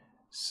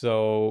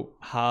 So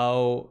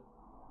how,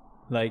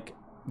 like,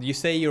 you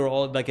say you're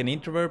all like an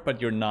introvert,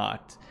 but you're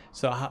not.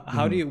 So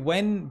how do you,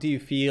 when do you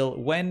feel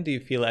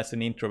as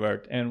an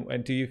introvert,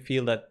 and do you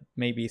feel that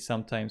maybe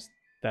sometimes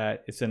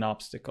that it's an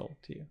obstacle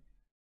to you?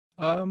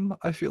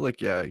 I feel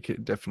like, yeah,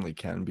 it definitely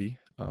can be.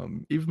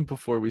 Even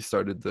before we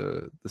started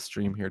the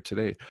stream here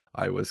today,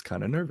 I was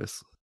kind of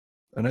nervous,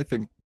 and I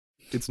think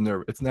it's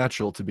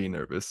natural to be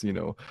nervous. You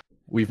know,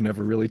 we've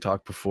never really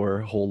talked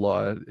before a whole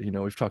lot. You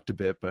know, we've talked a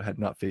bit, but had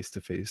not face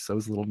to face. So I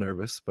was a little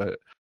nervous, but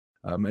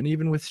and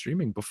even with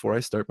streaming, before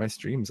I start my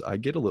streams, I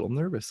get a little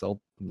nervous. I'm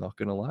not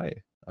gonna lie.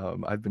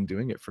 I've been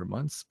doing it for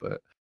months,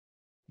 but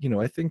you know,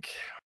 I think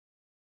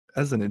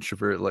as an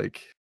introvert,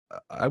 like,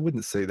 I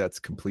wouldn't say that's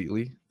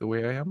completely the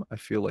way I am. I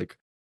feel like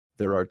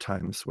there are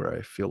times where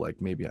I feel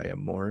like maybe I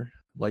am more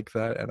like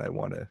that and I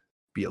want to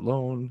be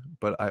alone,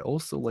 but I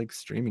also like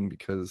streaming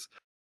because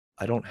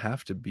I don't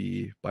have to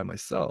be by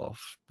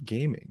myself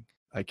gaming.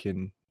 I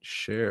can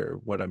share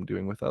what I'm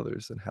doing with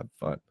others and have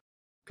fun,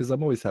 because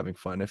I'm always having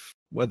fun, if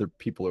whether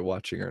people are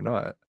watching or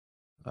not.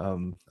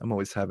 I'm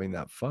always having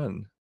that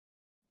fun.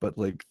 But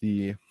like,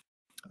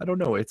 I don't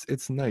know,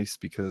 it's nice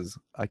because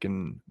I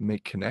can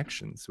make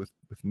connections with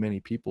many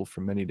people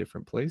from many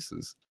different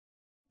places.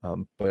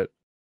 But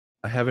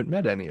I haven't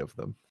met any of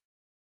them.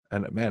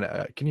 And man,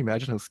 can you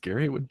imagine how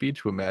scary it would be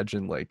to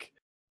imagine like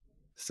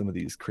some of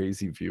these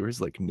crazy viewers,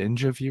 like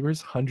ninja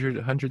viewers,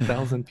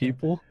 100,000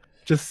 people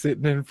just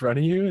sitting in front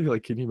of you?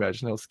 Like, can you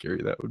imagine how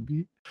scary that would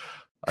be?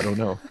 I don't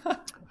know.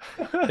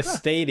 A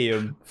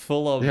stadium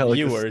full of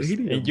viewers,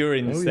 and you're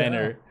in the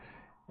center,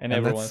 and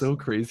that's so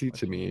crazy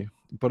to me.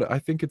 But I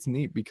think it's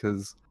neat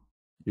because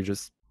you're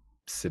just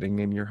sitting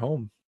in your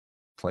home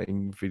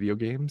playing video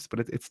games, but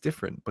it's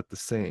different but the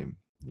same.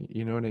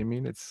 You know what I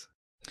mean? It's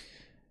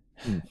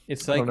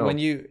like when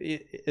you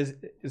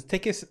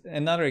take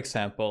another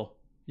example.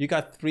 You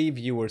got 3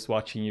 viewers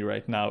watching you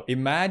right now.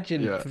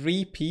 Imagine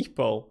 3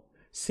 people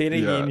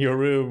sitting in your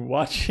room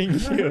watching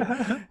you,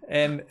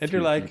 and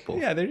you're like,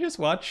 they're just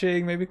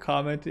watching, maybe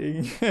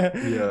commenting.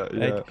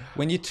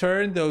 When you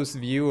turn those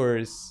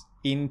viewers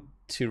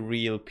into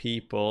real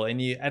people,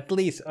 and you at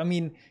least, I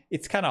mean,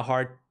 it's kind of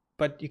hard,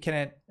 but you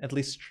can at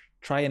least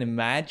try and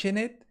imagine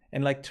it,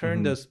 and like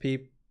turn those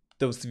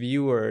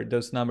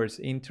those numbers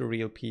into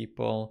real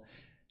people.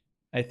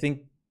 I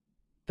think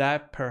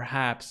that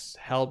perhaps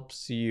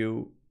helps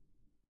you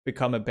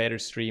become a better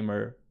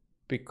streamer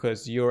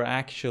because you're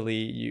actually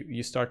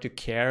you start to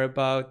care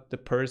about the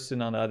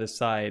person on the other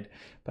side,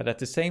 but at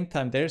the same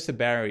time there's a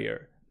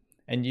barrier,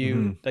 and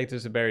you like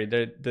there's a barrier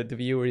there. The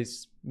viewer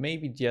is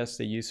maybe just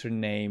a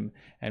username,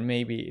 and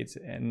maybe it's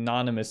an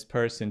anonymous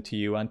person to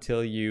you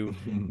until you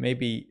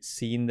maybe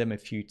seen them a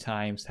few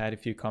times, had a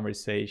few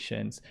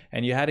conversations,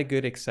 and you had a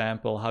good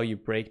example how you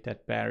break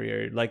that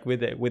barrier, like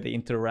with the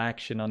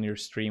interaction on your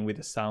stream with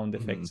the sound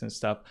effects and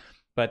stuff.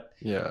 But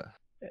yeah,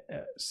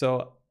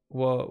 so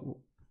well,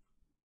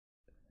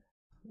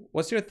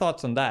 what's your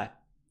thoughts on that?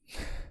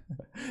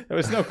 There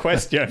was no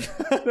question.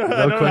 I don't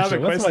have a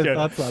question. What's my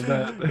thoughts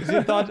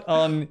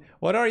on that?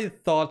 What are your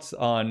thoughts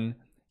on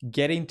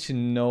getting to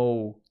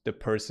know the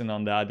person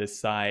on the other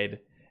side?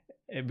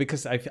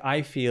 Because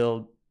I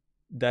feel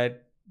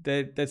that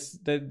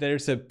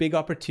there's a big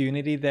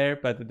opportunity there,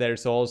 but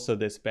there's also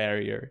this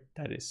barrier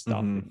that is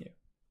stopping you.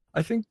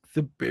 I think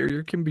the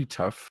barrier can be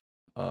tough,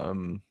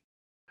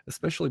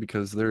 especially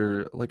because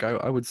they're like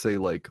I would say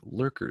like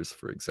lurkers,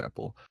 for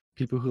example,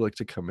 people who like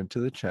to come into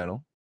the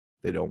channel.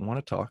 They don't want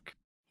to talk.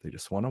 They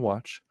just want to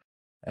watch.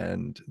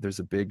 And there's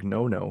a big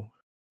no-no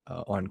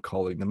on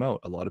calling them out.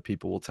 A lot of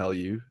people will tell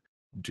you,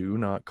 do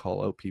not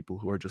call out people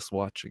who are just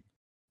watching.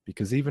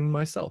 Because even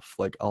myself,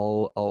 like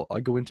I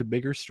go into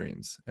bigger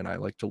streams and I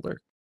like to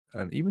lurk.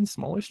 And even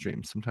smaller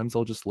streams, sometimes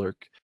I'll just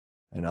lurk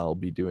and I'll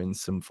be doing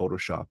some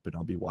Photoshop and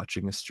I'll be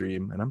watching a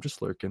stream and I'm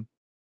just lurking.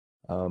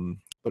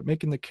 But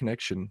making the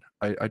connection,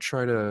 I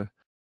try to,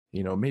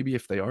 maybe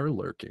if they are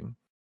lurking,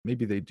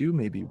 maybe they do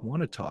maybe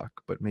want to talk,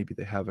 but maybe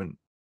they haven't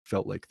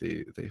felt like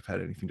they've had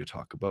anything to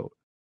talk about.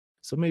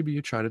 So maybe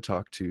you try to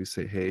talk to,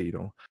 say, hey,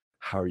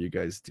 how are you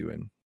guys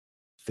doing?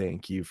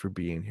 Thank you for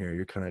being here.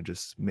 You're kind of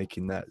just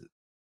making that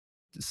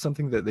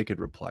something that they could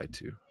reply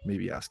to.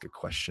 Maybe ask a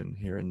question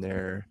here and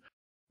there.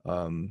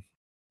 And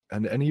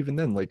even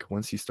then, like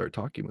once you start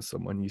talking with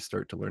someone, you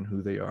start to learn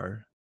who they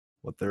are,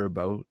 what they're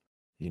about.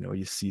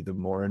 You see them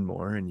more and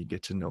more and you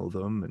get to know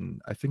them.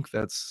 And I think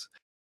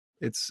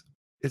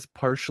it's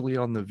partially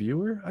on the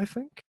viewer, I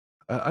think.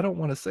 I don't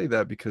want to say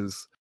that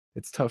because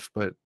it's tough,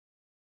 but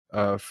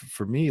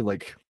for me,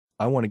 like,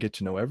 I want to get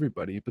to know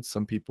everybody, but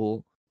some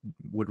people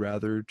would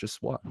rather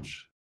just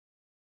watch.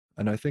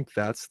 And I think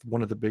that's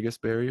one of the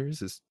biggest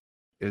barriers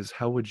is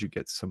how would you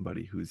get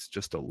somebody who's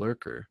just a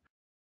lurker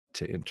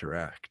to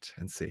interact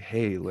and say,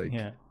 hey, like,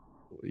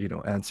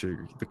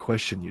 answer the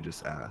question you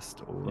just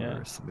asked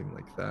or something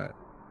like that.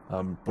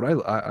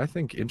 But I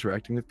think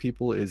interacting with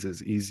people is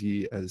as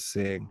easy as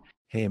saying,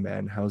 hey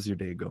man, how's your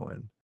day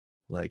going?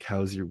 Like,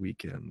 how's your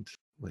weekend?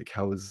 Like,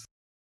 how is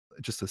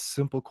just a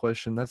simple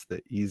question? That's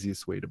the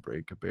easiest way to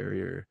break a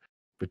barrier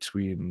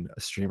between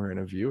a streamer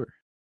and a viewer,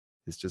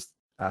 is just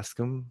ask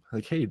them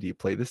like, hey, do you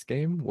play this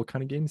game? What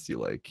kind of games do you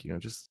like?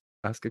 Just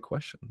ask a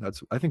question.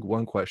 I think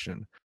one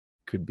question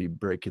could be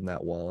breaking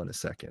that wall in a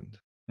second.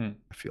 I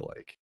feel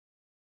like.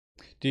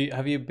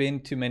 Have you been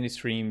to many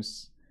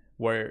streams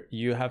where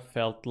you have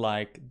felt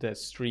like the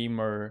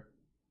streamer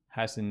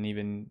hasn't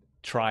even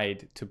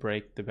tried to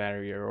break the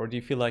barrier, or do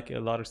you feel like a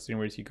lot of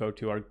streamers you go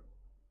to are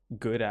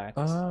good at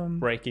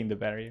breaking the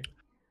barrier?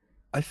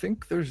 I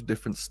think there's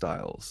different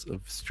styles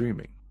of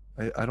streaming.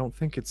 I don't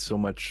think it's so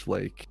much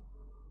like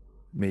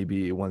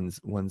maybe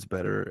one's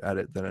better at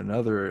it than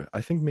another.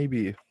 I think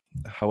maybe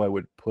how I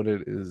would put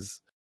it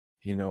is,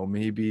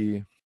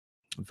 maybe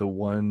the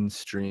one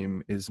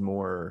stream is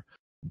more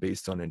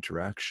based on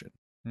interaction.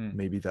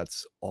 Maybe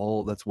that's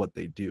what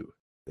they do.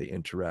 They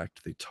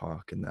interact, they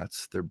talk, and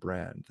that's their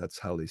brand. That's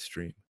how they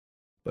stream.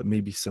 But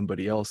maybe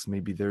somebody else,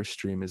 maybe their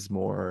stream is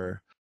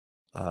more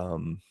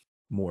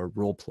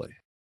role play.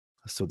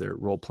 So they're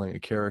role playing a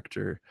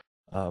character,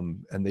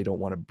 and they don't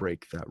want to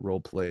break that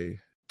role play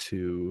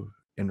to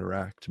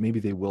interact. Maybe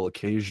they will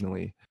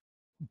occasionally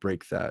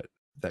break that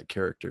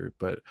character,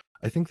 but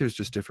I think there's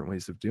just different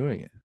ways of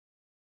doing it.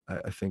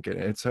 I think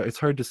it's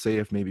hard to say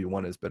if maybe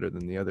one is better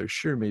than the other.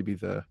 Sure, maybe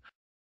the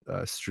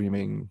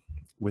streaming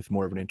with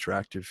more of an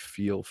interactive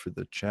feel for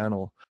the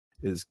channel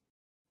is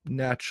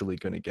naturally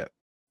going to get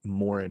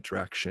more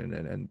interaction,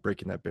 and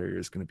breaking that barrier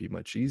is going to be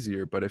much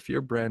easier. But if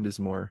your brand is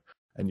more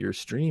and your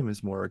stream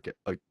is more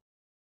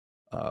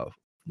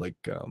like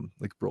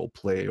role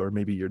play, or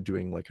maybe you're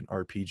doing like an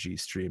RPG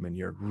stream and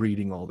you're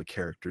reading all the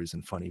characters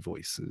in funny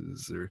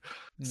voices or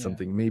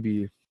something,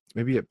 maybe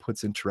it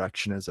puts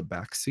interaction as a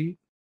backseat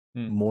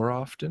more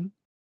often,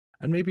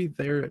 and maybe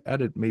they're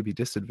at a maybe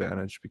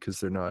disadvantage because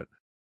they're not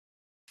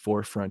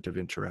forefront of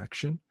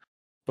interaction.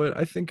 But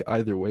I think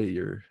either way,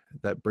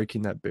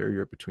 breaking that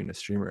barrier between a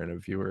streamer and a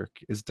viewer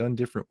is done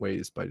different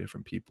ways by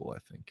different people, I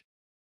think.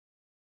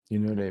 You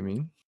know what I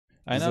mean?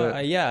 I know.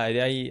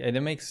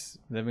 That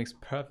makes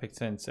perfect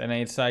sense. And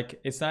it's like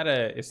it's not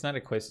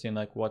a question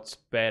like what's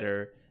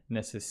better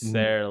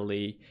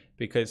necessarily,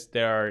 because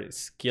there are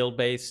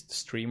skill-based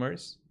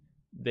streamers.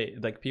 They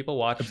like people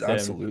watch them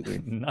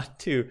absolutely not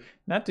to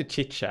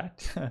chit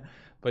chat,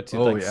 but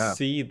to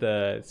see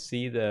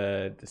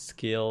the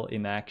skill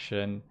in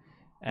action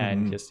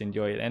and just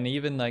enjoy it. And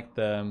even like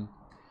the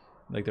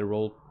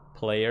role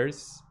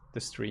players,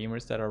 the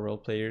streamers that are role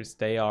players,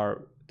 they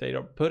are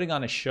putting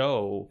on a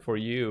show for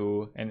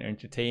you and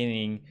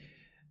entertaining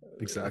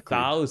Exactly.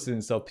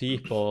 thousands of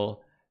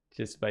people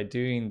just by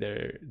doing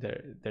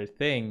their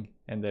thing,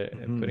 and they're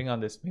putting on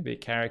this maybe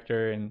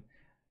character.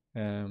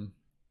 And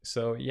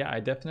so yeah, I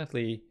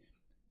definitely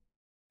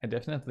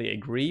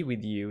agree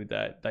with you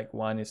that like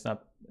one is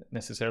not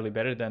necessarily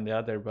better than the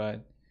other.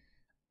 But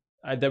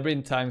there have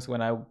been times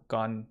when I've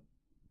gone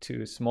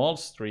to a small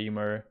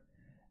streamer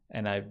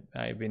and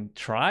I've been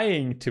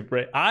trying to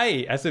break,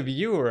 as a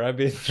viewer, I've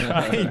been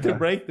trying to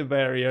break the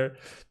barrier,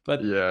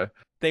 but Yeah.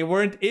 they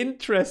weren't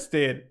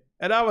interested,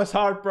 and I was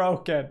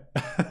heartbroken.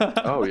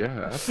 Oh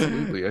yeah,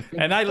 absolutely. I think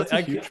that's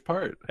a huge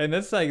part. And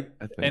it's like,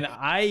 and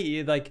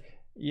I like,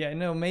 yeah,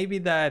 no, maybe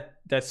that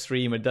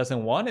streamer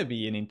doesn't want to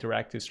be an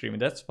interactive streamer.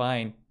 That's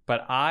fine,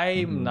 but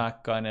I'm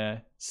not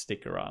gonna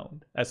stick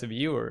around as a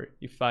viewer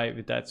if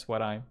that's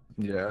what I'm.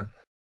 Yeah.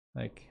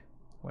 Like,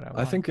 what I want.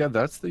 I think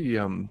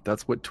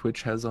that's what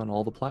Twitch has on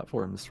all the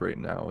platforms right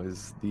now,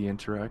 is the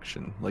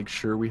interaction. Like,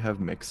 sure, we have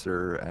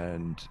Mixer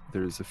and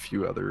there's a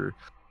few other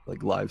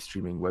like live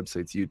streaming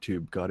websites.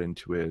 YouTube got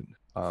into it.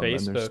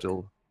 Facebook. And there's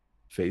still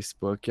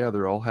Facebook. Yeah,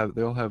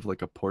 they all have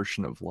like a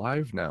portion of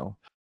live now,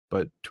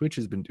 but Twitch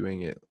has been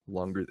doing it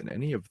longer than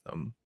any of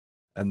them,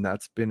 and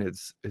that's been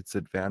its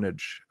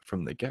advantage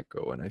from the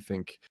get-go. And I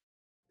think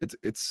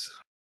it's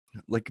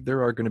like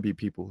there are going to be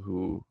people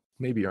who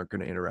maybe aren't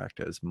going to interact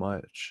as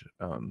much,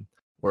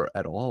 or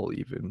at all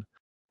even.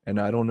 And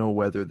I don't know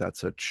whether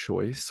that's a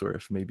choice or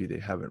if maybe they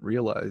haven't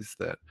realized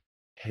that,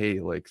 hey,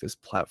 like this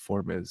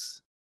platform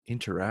is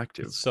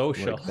interactive. It's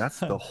social. Like, that's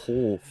the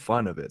whole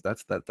fun of it.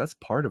 That's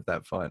part of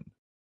that fun.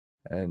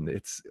 And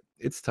it's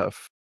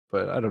tough,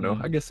 but I don't know.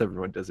 I guess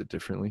everyone does it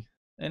differently.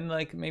 And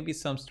like maybe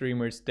some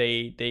streamers,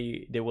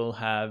 they will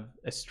have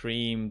a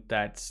stream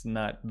that's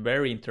not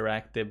very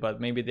interactive,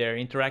 but maybe they're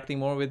interacting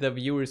more with the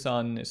viewers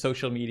on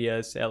social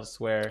medias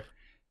elsewhere,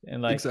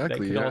 and like that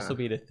could also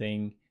be the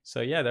thing.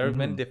 So yeah, there are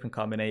many different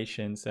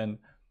combinations, and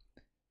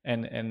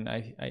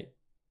I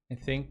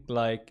think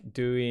like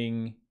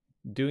doing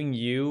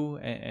you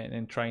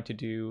and trying to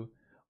do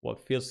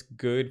what feels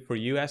good for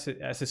you as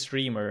a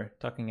streamer,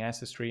 talking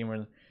as a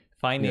streamer,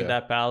 finding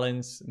that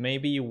balance.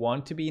 Maybe you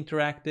want to be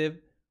interactive,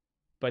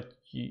 but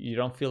you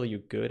don't feel you're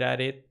good at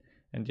it,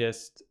 and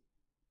just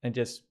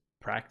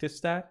practice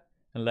that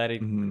and let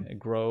it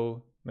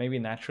grow maybe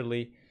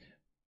naturally.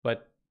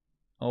 But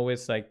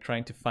always like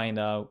trying to find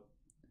out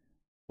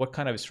what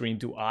kind of stream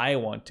do I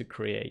want to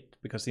create,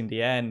 because in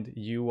the end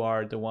you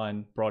are the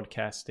one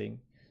broadcasting.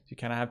 So you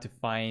kind of have to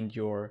find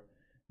your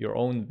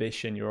own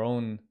vision, your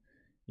own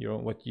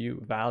what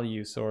you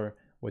values or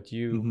what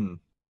you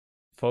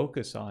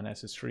focus on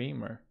as a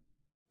streamer.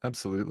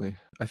 Absolutely.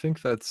 I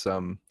think that's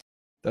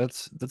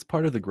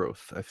part of the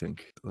growth. I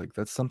think like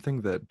that's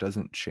something that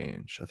doesn't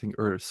change. I think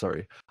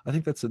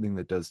that's something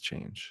that does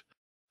change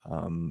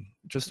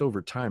just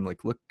over time.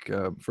 Like look,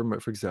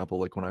 for example,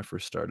 like when I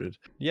first started.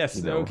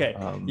 Yes. Okay.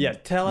 Yeah.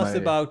 Tell us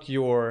about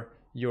your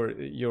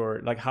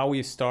like how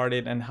you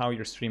started and how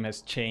your stream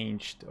has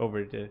changed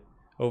over the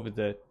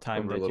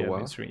time that you have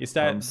been streaming. Is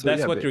that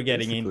that's what you're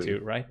getting into,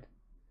 right?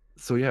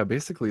 So yeah,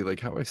 basically like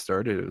how I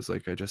started, it was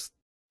like I just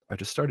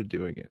started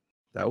doing it.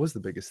 That was the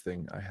biggest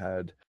thing. I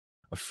had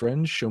a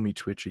friend show me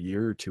Twitch a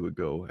year or two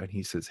ago, and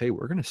he says, "Hey,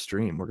 we're gonna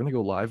stream. We're gonna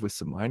go live with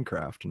some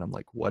Minecraft." And I'm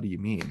like, "What do you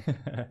mean?"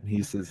 And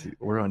he says,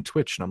 "We're on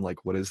Twitch." And I'm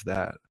like, "What is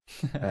that?"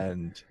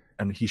 and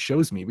he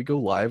shows me. We go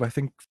live. I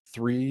think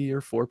 3 or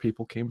 4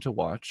 people came to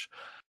watch,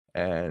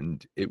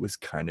 and it was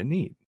kind of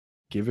neat.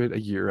 Give it a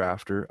year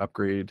after,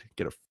 upgrade,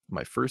 get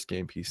my first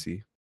game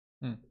PC.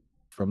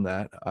 From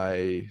that,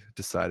 I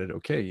decided,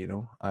 okay, you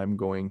know, I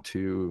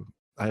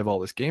have all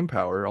this game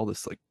power, all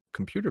this like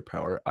computer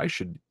power. I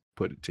should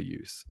put it to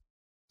use.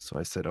 So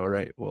I said, all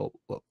right, well,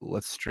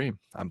 let's stream.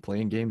 I'm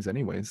playing games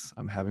anyways.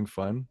 I'm having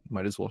fun.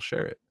 Might as well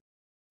share it.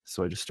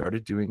 So I just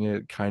started doing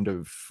it kind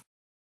of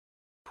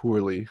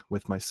poorly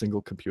with my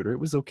single computer. It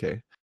was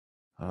okay,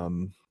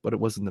 but it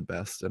wasn't the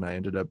best. And I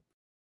ended up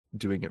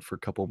doing it for a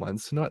couple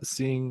months, not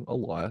seeing a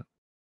lot,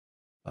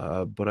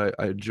 but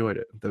I enjoyed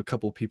it. The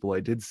couple people I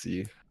did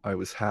see, I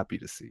was happy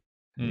to see.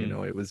 You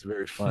know, it was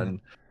very fun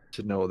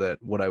to know that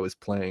what I was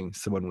playing,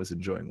 someone was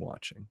enjoying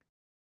watching.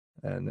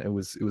 And it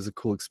was a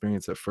cool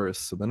experience at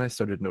first. So then I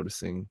started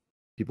noticing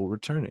people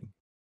returning,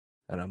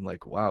 and I'm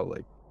like, wow,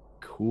 like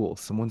cool,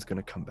 someone's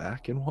gonna come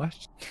back and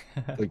watch.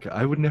 Like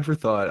I would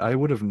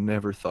have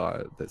never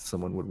thought that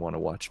someone would want to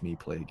watch me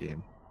play a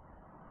game.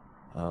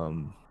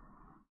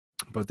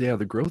 But yeah,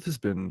 the growth has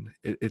been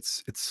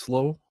it's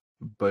slow,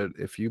 but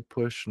if you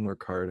push and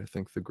work hard, I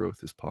think the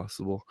growth is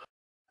possible.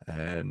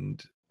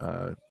 And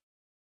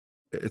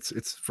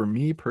it's for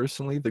me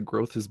personally, the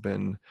growth has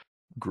been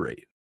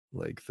great.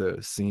 Like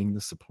seeing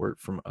the support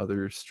from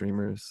other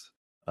streamers,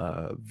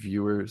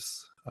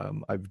 viewers.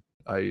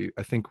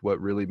 I think what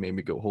really made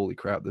me go, holy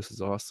crap, this is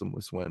awesome,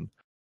 was when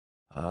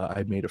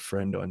I made a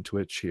friend on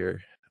Twitch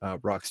here,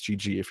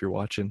 RoxGG, if you're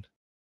watching,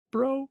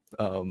 bro.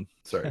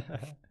 Sorry,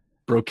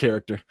 bro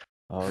character.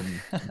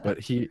 But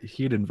he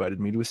had invited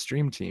me to a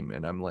stream team,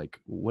 and I'm like,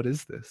 what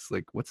is this?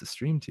 Like, what's a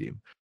stream team?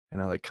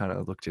 And I like kind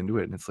of looked into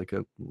it, and it's like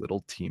a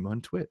little team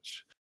on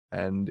Twitch,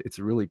 and it's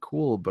really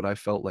cool. But I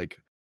felt like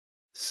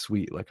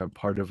sweet, like I'm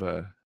part of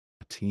a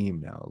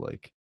team now.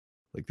 Like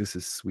this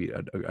is sweet,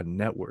 a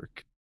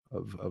network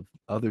of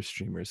other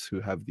streamers who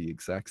have the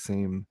exact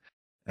same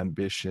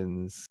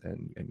ambitions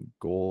and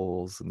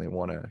goals, and they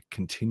want to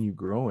continue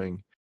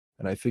growing.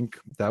 And I think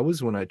that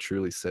was when I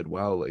truly said,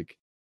 wow, like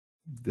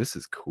this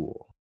is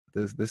cool.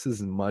 This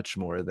is much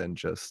more than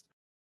just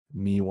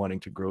me wanting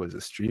to grow as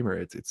a streamer.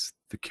 It's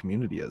the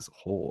community as a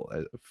whole.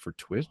 For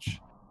Twitch,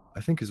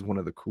 I think is one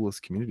of the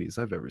coolest communities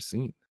I've ever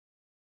seen.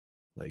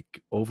 Like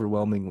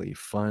overwhelmingly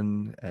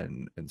fun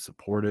and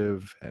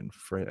supportive and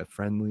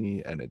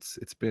friendly, and it's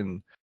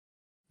been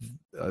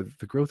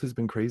the growth has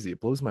been crazy. It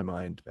blows my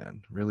mind,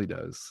 man. It really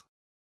does,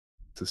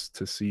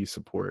 to see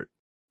support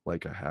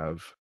like I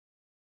have.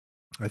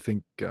 I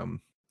think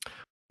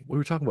we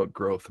were talking about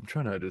growth. I'm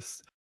trying to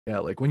just, yeah,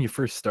 like when you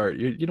first start,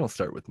 you don't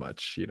start with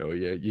much, you know.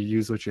 You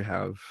use what you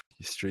have,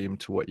 you stream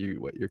to what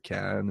you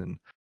can, and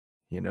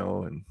you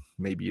know, and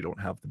maybe you don't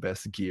have the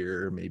best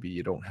gear, maybe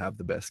you don't have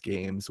the best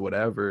games,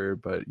 whatever,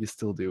 but you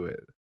still do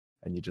it,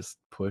 and you just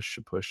push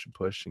and push and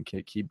push and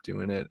can't keep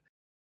doing it,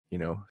 you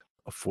know,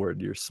 afford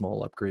your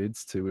small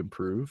upgrades to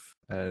improve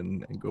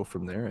and go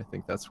from there. I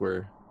think that's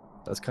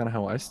kind of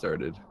how I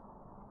started.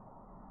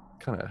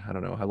 Kind of, I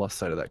don't know, I lost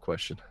sight of that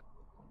question.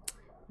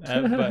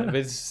 But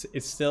it's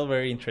still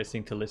very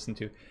interesting to listen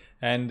to,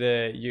 and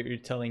you're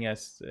telling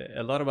us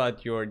a lot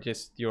about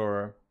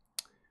your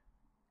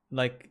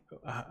like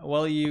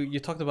well, you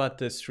talked about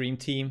the stream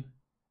team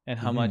and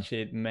how Mhm. much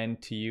it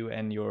meant to you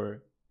and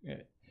your uh,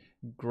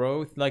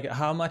 growth. Like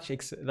how much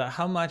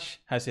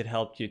has it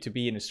helped you to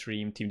be in a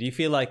stream team? Do you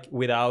feel like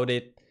without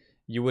it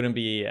you wouldn't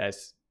be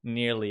as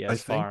nearly I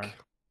as think far?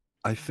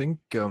 I think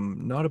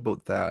not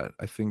about that.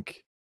 I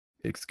think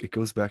it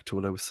goes back to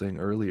what I was saying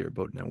earlier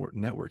about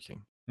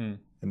networking Hmm.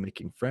 and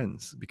making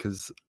friends,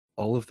 because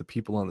all of the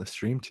people on the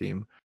stream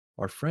team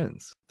are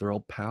friends. They're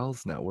all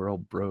pals now. We're all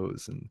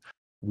bros, and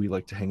we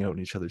like to hang out in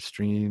each other's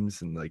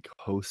streams and like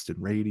host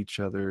and raid each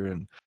other.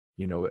 And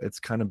you know, it's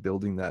kind of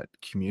building that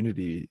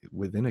community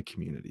within a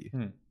community.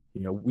 Hmm.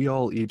 You know, we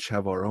all each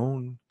have our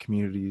own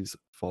communities,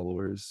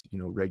 followers, you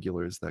know,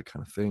 regulars, that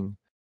kind of thing.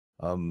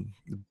 Um,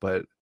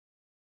 but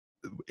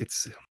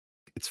it's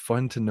it's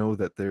fun to know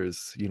that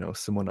there's, you know,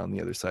 someone on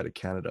the other side of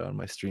Canada on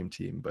my stream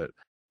team, but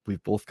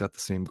we've both got the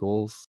same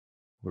goals.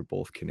 We're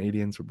both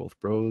Canadians, we're both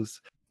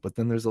bros. But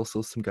then there's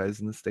also some guys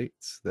in the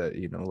States that,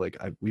 you know, like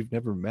we've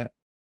never met,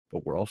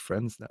 but we're all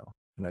friends now.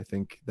 And I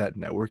think that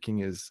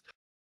networking is,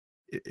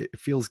 it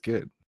feels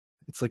good.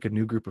 It's like a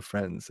new group of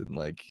friends, and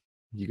like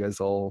you guys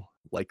all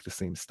like the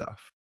same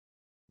stuff,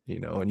 you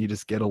know, and you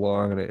just get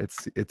along, and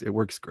it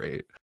works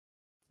great.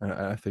 And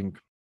I think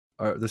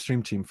the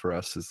stream team for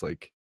us is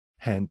like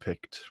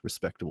handpicked,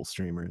 respectable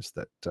streamers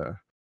that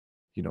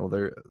you know,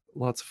 they're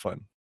lots of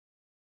fun.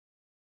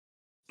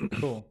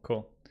 Cool,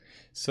 cool.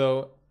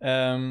 So,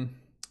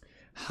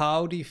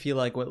 how do you feel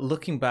like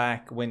looking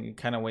back when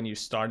you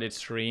started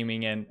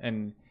streaming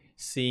and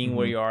seeing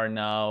where Hmm. you are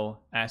now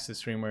as a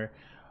streamer?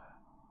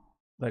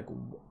 Like,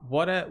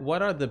 what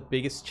are the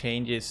biggest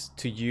changes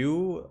to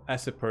you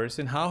as a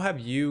person? How have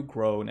you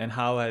grown, and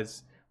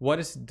what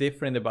is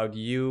different about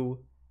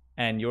you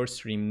and your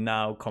stream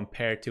now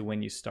compared to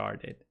when you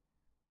started?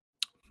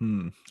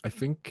 I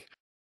think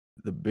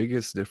the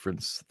biggest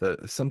difference,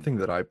 that something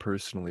that I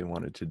personally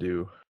wanted to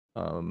do,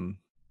 um,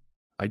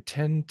 I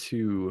tend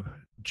to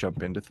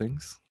jump into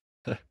things,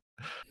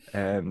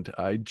 and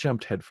I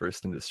jumped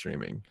headfirst into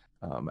streaming.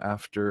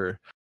 After a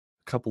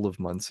couple of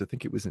months, I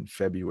think it was in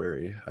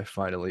February,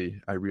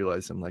 I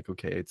realized, I'm like,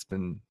 okay, it's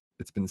been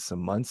some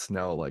months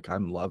now, like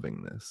I'm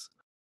loving this.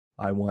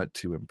 I want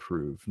to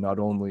improve not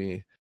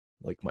only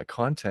like my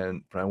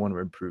content, but I want to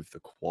improve the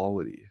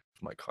quality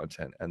of my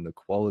content, and the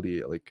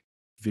quality, like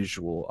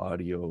visual,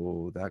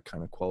 audio, that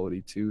kind of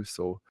quality too.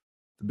 So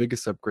the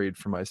biggest upgrade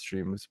for my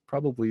stream was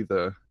probably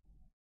the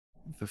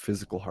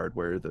physical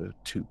hardware, the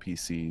two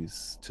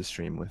PCs to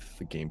stream with,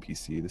 the game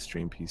PC, the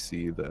stream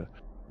PC, the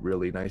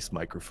really nice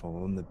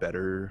microphone, the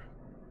better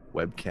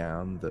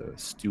webcam, the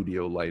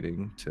studio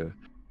lighting to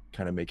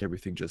kind of make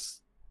everything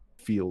just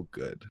feel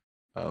good.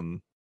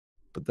 Um,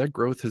 but that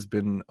growth has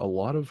been a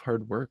lot of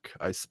hard work.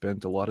 I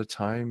spent a lot of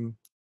time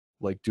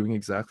like doing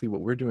exactly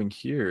what we're doing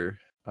here.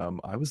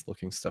 I was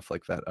looking stuff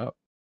like that up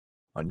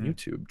on Hmm.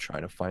 YouTube,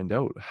 trying to find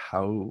out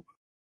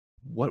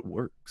what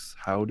works.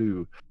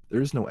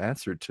 There's no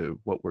answer to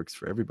what works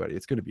for everybody.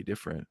 It's going to be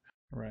different.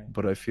 Right.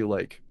 But I feel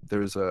like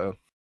there's a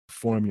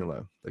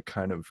formula that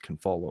kind of can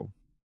follow.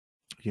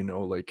 You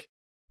know, like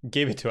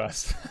Give it to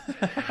us.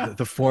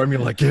 the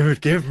formula. Give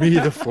me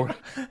the formula.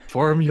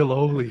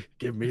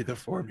 Give me the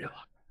formula.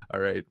 All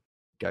right,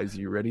 guys,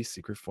 you ready?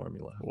 Secret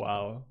formula.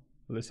 Wow.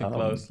 Listen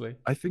closely.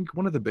 I think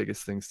one of the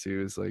biggest things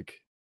too is like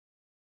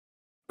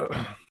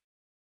a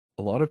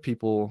lot of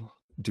people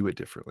do it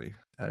differently,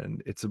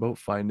 and it's about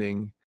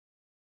finding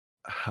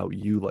how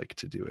you like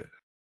to do it.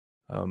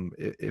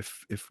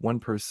 If one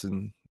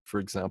person, for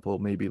example,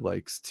 maybe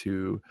likes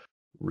to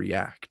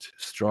react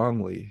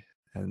strongly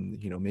and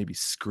maybe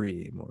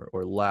scream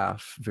or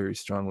laugh very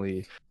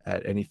strongly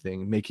at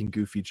anything, making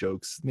goofy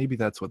jokes, maybe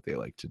that's what they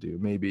like to do.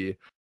 Maybe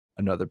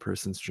another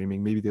person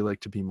streaming, maybe they like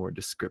to be more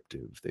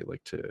descriptive. They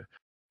like to,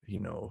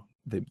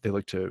 they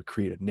like to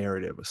create a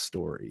narrative, a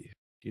story.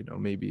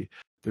 Maybe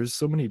there's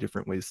so many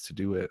different ways to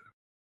do it.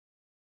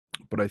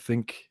 But I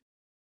think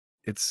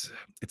it's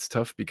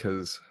tough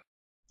because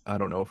I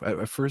don't know.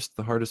 At first,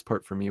 the hardest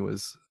part for me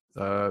was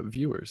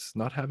viewers,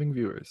 not having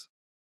viewers,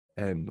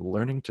 and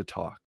learning to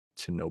talk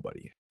to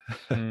nobody.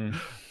 Mm.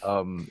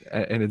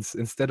 And it's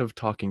instead of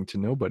talking to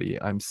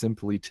nobody, I'm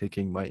simply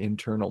taking my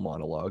internal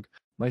monologue,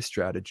 my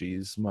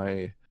strategies,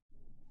 my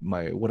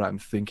what I'm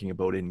thinking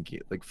about in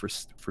game, like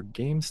for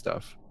game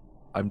stuff.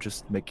 I'm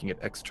just making it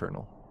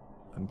external.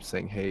 I'm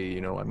saying, hey,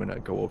 I'm gonna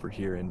go over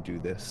here and do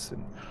this,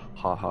 and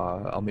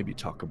haha, I'll maybe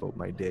talk about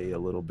my day a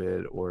little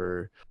bit,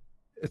 or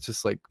it's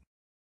just like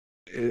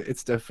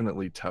it's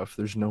definitely tough.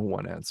 There's no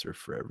one answer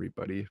for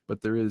everybody,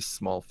 but there is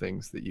small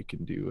things that you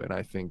can do, and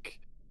I think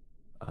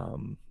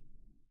um,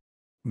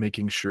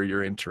 making sure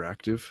you're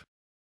interactive.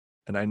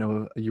 And I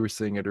know you were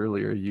saying it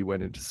earlier. You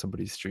went into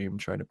somebody's stream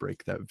trying to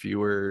break that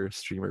viewer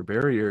streamer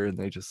barrier, and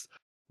they just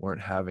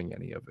weren't having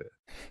any of it.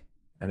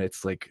 And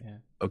it's like, Yeah.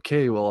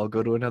 okay, well, I'll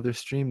go to another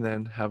stream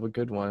then. Have a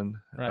good one.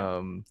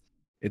 Right.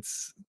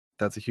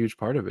 That's a huge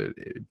part of it.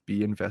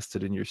 Be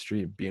invested in your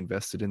stream. Be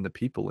invested in the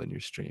people in your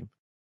stream.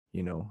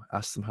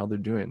 Ask them how they're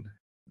doing.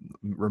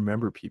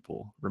 Remember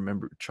people.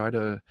 Try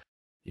to,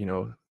 you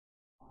know,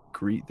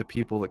 greet the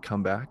people that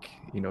come back.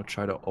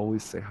 Try to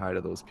always say hi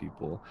to those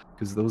people,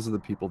 because those are the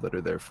people that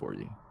are there for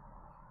you.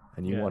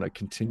 And you Yeah. want to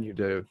continue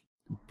to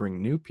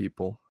bring new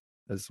people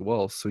as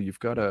well. So you've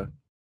got to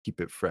keep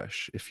it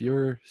fresh. If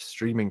you're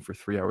streaming for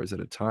 3 hours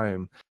at a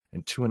time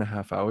and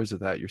 2.5 hours of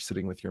that you're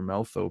sitting with your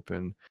mouth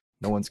open,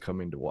 no one's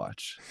coming to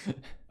watch.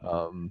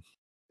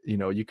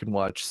 You can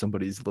watch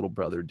somebody's little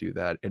brother do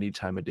that any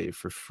time of day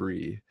for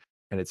free,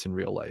 and it's in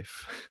real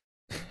life.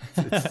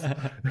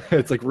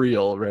 It's like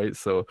real, right?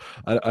 So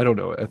I don't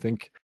know. I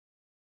think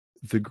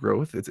the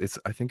growth,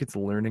 I think it's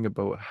learning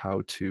about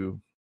how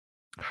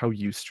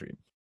you stream,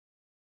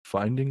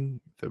 finding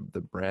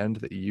the brand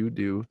that you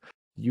do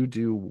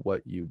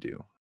what you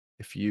do.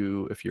 If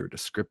you're a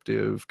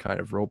descriptive kind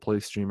of role play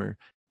streamer,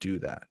 do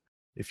that.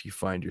 If you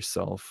find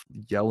yourself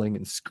yelling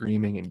and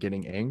screaming and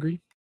getting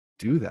angry,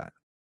 do that.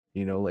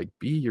 Like,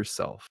 be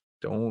yourself.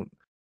 Don't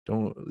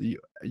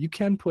you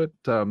can put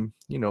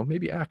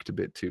maybe act a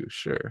bit too,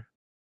 sure.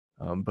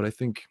 But I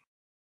think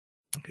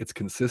it's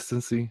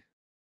consistency,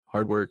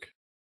 hard work,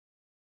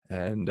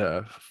 and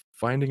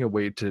finding a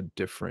way to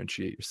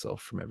differentiate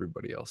yourself from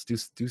everybody else.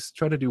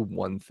 Try to do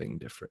one thing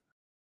different.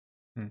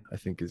 I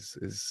think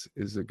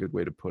is a good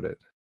way to put it.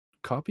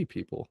 Copy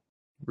people,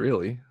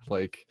 really.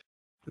 Like,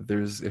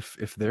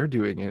 if they're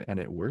doing it and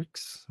it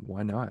works,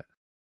 why not?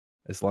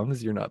 As long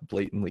as you're not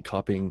blatantly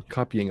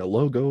copying a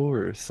logo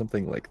or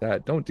something like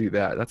that, don't do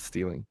that. That's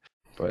stealing.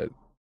 But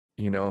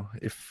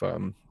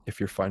if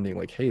you're finding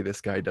like, hey,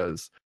 this guy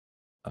does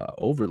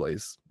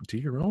overlays, do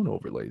your own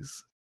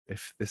overlays.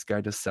 If this guy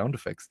does sound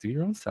effects, do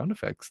your own sound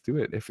effects. Do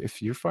it.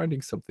 If you're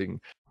finding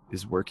something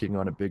is working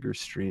on a bigger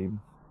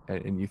stream,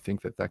 and you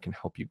think that can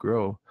help you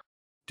grow,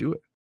 do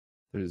it.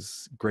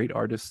 There's great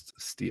artists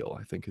steal,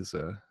 I think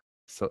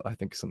I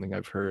think something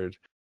I've heard.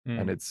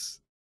 And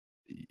it's,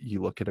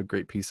 you look at a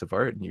great piece of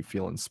art and you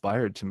feel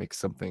inspired to make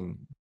something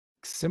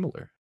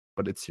similar,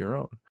 but it's your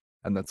own.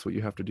 And that's what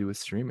you have to do with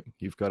streaming.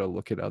 You've got to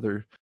look at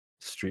other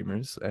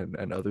streamers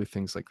and other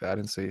things like that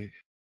and say,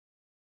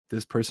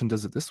 this person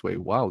does it this way.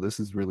 Wow, this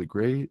is really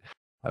great.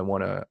 I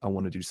want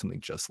to do something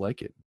just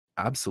like it.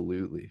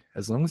 Absolutely.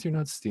 As long as you're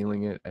not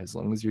stealing it, as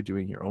long as you're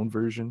doing your own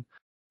version,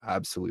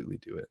 absolutely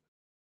do it.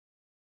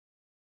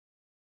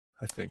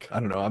 I think. I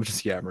don't know. I'm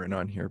just yammering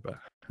on here, but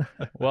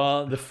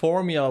well, the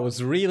formula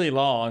was really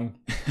long.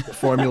 The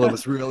formula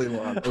was really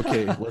long.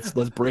 Okay, let's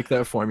break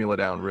that formula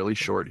down really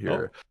short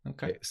here.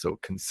 Okay. So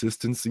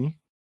consistency,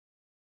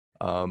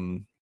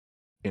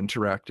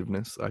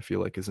 interactiveness, I feel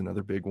like, is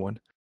another big one.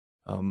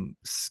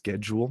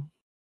 Schedule,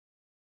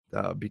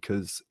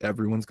 because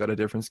everyone's got a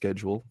different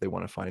schedule. They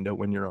want to find out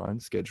when you're on.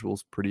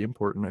 Schedule's pretty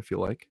important, I feel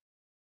like.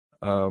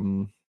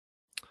 And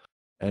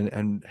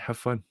have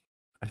fun,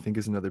 I think,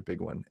 is another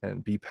big one.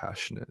 And be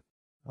passionate.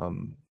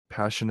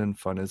 Passion and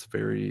fun is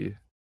very,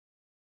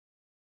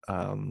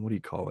 what do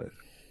you call it?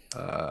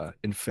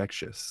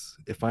 Infectious.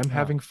 If I'm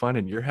having fun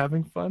and you're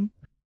having fun,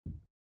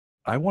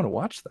 I want to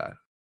watch that.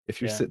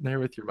 If you're sitting there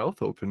with your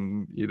mouth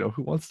open,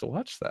 who wants to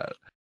watch that?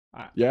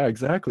 Yeah,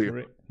 exactly.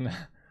 Who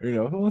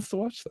wants to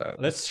watch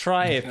that? Let's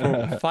try it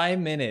for 5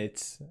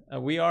 minutes.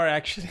 We are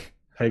actually...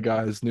 Hey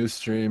guys, new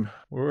stream.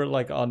 We're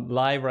like on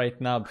live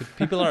right now, but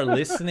people are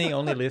listening,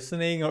 only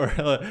listening, or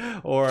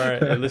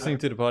listening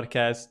to the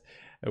podcast.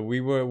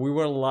 We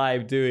were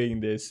live doing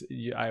this.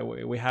 We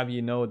have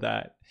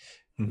that.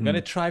 We're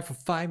gonna try for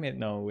 5 minutes.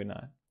 No, we're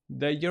not.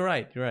 You're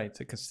right. You're right.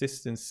 It's a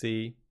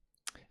consistency,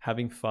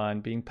 having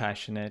fun, being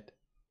passionate.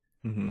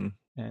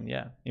 and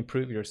yeah,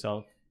 improve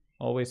yourself.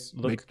 Always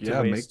look Make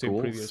to ways make to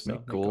improve goals, yourself.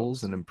 make Make goals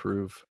goals. and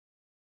improve.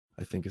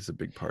 I think is a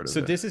big part of So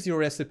it. this is your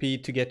recipe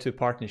to get to a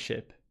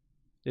partnership.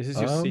 This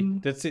is your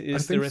that's I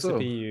is the think recipe so.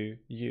 you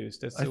use.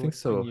 That's I the think thing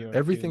so. you're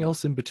Everything doing.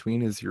 else in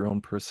between is your own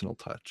personal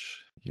touch.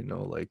 You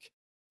know, like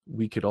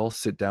we could all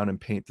sit down and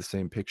paint the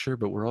same picture,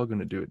 but we're all going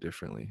to do it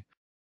differently.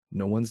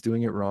 No one's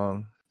doing it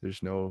wrong.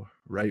 There's no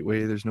right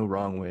way, there's no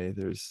wrong way.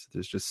 There's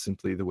just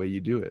simply the way you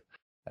do it.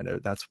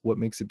 And that's what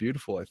makes it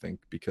beautiful, I think,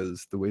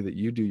 because the way that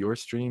you do your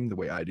stream, the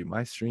way I do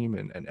my stream,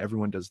 and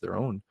everyone does their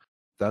own,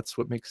 that's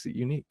what makes it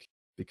unique.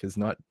 Because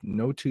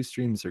no two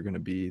streams are going to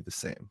be the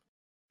same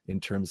in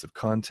terms of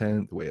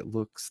content, the way it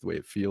looks, the way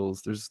it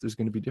feels. There's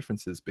going to be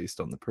differences based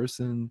on the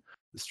person,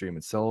 the stream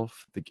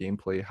itself, the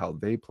gameplay, how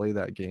they play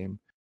that game.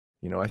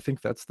 You know, I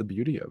think that's the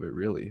beauty of it,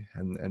 really,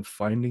 and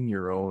finding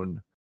your own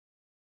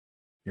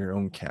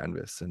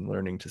canvas and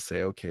learning to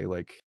say, okay,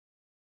 like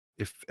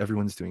if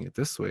everyone's doing it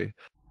this way,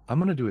 I'm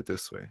going to do it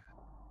this way.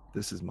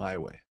 This is my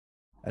way.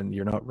 And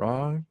you're not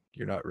wrong,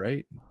 you're not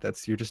right.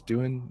 That's you're just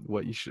doing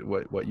what you should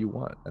what you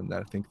want. And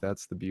I think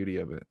that's the beauty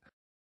of it.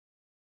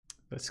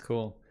 That's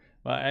cool.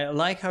 Well, I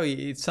like how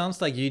it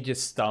sounds like you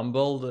just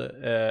stumbled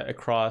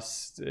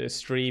across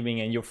streaming,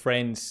 and your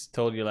friends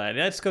told you like,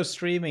 "Let's go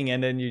streaming,"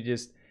 and then you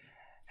just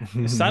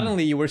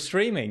suddenly you were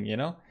streaming, you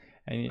know,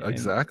 and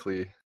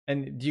Exactly.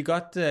 and you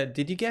got the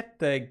did you get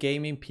the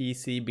gaming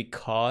PC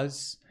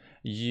because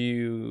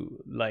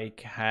you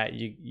like had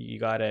you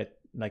got a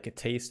like a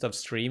taste of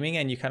streaming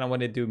and you kind of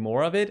want to do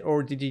more of it,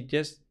 or did you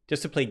just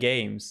to play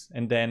games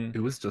and then It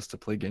was just to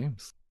play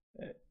games.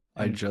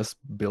 I and just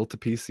built a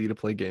PC to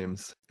play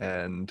games,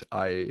 and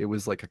it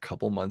was like a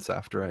couple months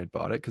after I had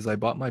bought it, because I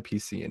bought my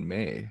PC in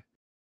May,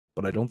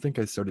 but I don't think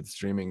I started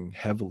streaming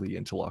heavily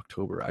until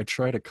October. I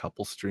tried a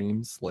couple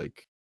streams,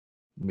 like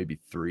maybe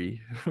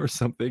 3 or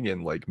something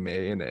in like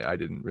May, and I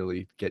didn't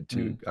really get to,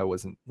 mm, I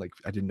wasn't like,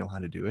 I didn't know how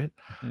to do it.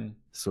 mm.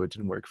 So it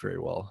didn't work very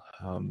well.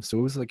 So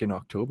it was like in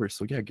October.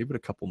 So yeah, give it a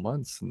couple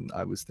months. And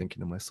I was thinking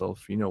to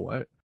myself, you know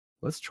what?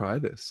 Let's try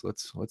this.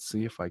 Let's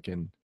see if I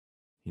can,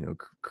 you know,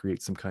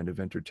 create some kind of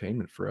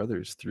entertainment for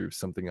others through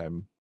something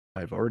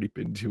I've already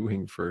been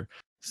doing for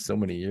so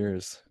many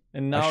years.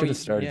 And I now should have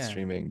started yeah,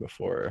 streaming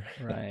before.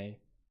 right,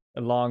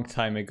 a long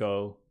time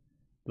ago,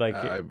 like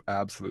I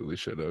absolutely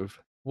should have.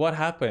 what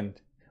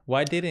happened?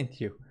 Why didn't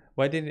you?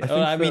 Why didn't? I Oh,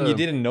 think I mean, you the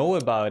didn't know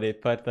about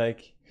it, but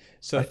like, I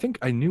so think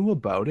I knew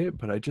about it,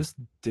 but I just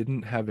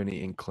didn't have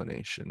any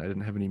inclination. I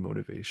didn't have any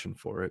motivation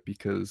for it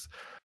because,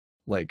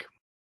 like,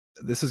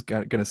 this is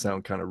going to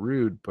sound kind of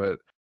rude, but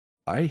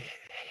I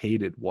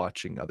hated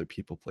watching other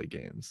people play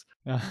games.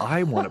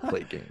 I want to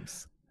play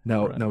games.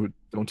 Now, right. now,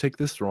 don't take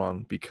this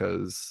wrong,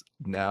 because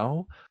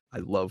now I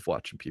love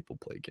watching people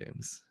play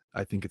games.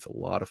 I think it's a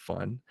lot of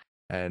fun,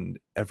 and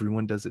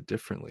everyone does it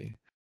differently.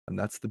 And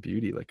that's the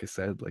beauty. Like I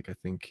said, like I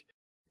think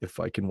if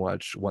I can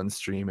watch one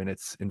stream and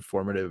it's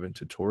informative and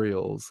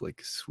tutorials, like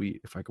sweet.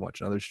 If I can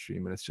watch another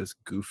stream and it's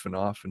just goofing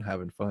off and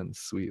having fun,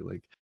 sweet.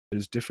 Like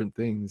there's different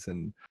things,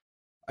 and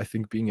I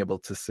think being able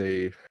to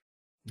say,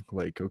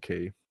 like,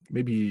 okay,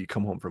 maybe you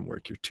come home from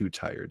work, you're too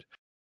tired.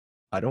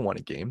 I don't want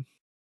a game,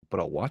 but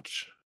I'll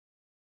watch,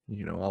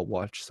 you know, I'll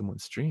watch someone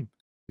stream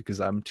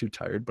because I'm too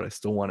tired, but I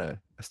still want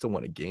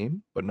a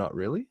game, but not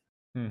really.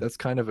 Hmm. That's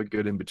kind of a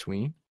good in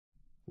between,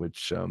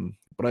 which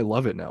but I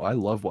love it now. I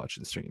love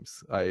watching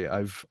streams.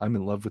 I'm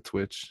in love with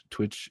Twitch.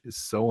 Twitch is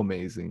so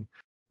amazing.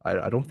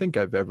 I don't think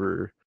I've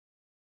ever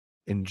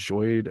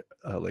enjoyed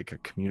like a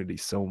community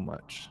so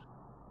much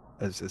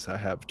as I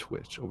have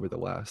Twitch over the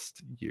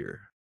last year.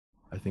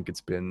 I think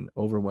it's been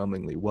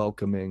overwhelmingly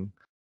welcoming,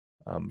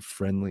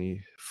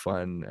 friendly,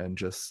 fun, and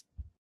just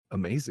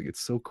amazing.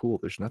 It's so cool.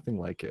 There's nothing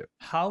like it.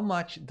 How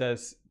much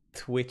does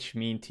Twitch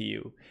mean to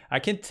you? I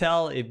can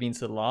tell it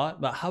means a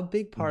lot, but how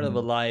big part of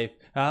a hmm life?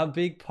 How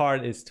big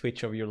part is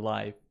Twitch of your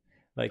life?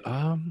 Like,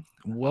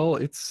 Well,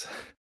 it's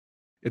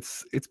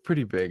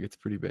pretty big. It's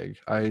pretty big.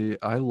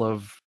 I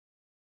love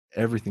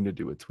everything to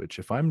do with Twitch.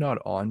 If I'm not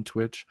on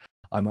Twitch,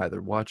 I'm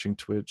either watching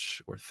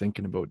Twitch or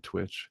thinking about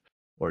Twitch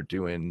or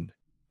doing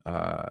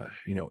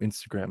you know,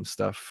 Instagram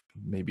stuff,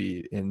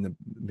 maybe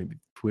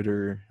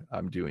Twitter.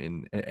 I'm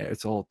doing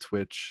it's all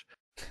Twitch.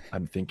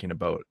 I'm thinking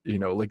about, you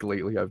know, like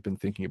lately I've been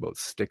thinking about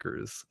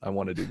stickers. I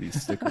want to do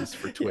these stickers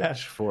for yeah,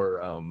 Twitch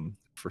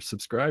for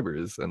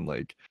subscribers, and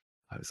like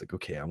I was like,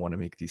 okay, I want to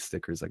make these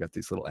stickers. I got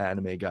this little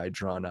anime guy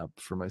drawn up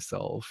for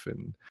myself,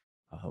 and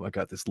I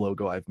got this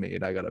logo I've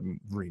made. I got to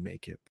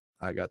remake it.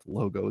 I got the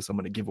logos. I'm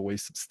going to give away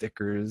some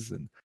stickers,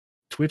 and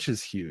Twitch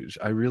is huge.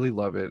 I really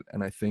love it,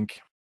 and I think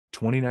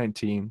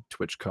 2019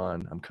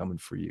 TwitchCon, I'm coming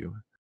for you.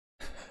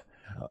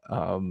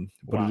 But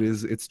wow,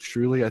 it's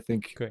truly, I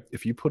think good.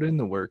 if you put in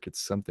the work,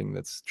 it's something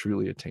that's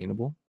truly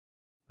attainable.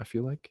 I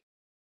feel like,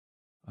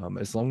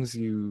 as long as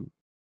you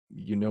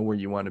know where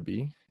you want to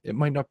be, it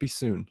might not be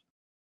soon,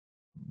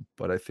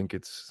 but I think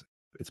it's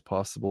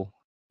possible,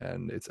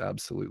 and it's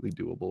absolutely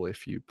doable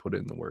if you put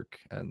in the work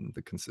and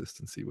the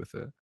consistency with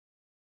it.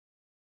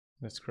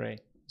 That's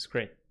great. It's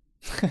great.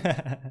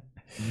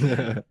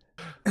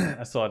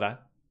 I saw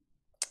that.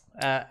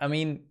 I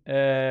mean,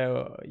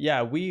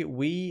 yeah,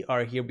 we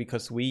are here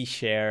because we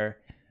share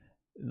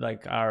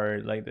like our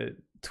like the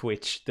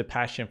Twitch, the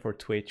passion for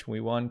Twitch. We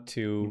want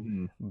to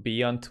Hmm.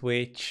 be on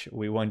Twitch.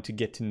 We want to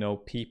get to know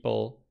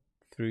people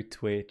through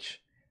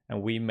Twitch,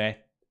 and we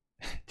met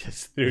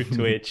just through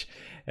Twitch.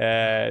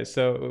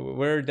 So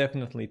we're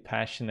definitely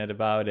passionate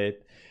about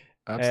it,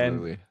 and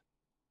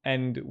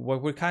Absolutely.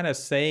 what we're kind of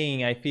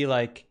saying, I feel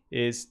like,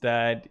 is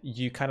that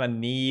you kind of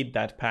need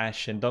that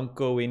passion. Don't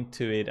go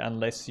into it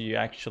unless you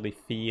actually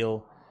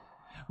feel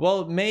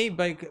well,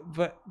 maybe,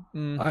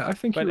 I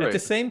think but you're at the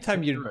right. same I time,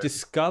 think you're you're right.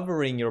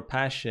 discovering your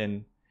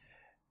passion.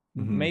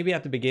 Hmm. Maybe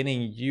at the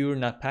beginning, you're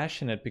not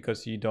passionate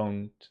because you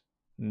don't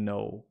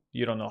know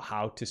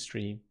how to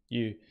stream.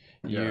 Yeah.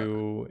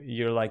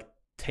 You're like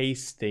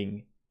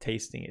tasting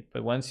it.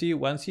 But once you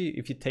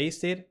if you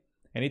taste it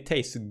and it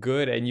tastes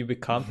good and you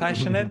become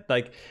passionate,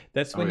 like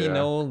that's Oh when you yeah.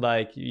 know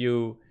like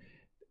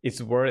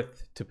it's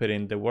worth to put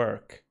in the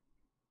work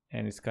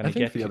and it's I gonna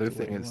think get the you other to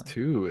where thing you is want.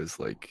 too is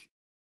like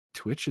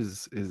Twitch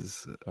is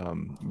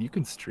you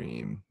can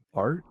stream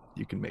art,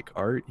 you can make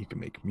art, you can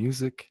make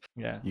music,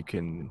 Yeah. you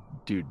can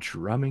do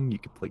drumming, you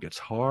can play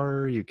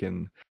guitar, you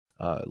can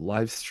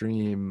live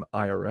stream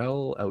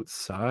IRL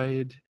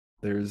outside.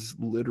 There's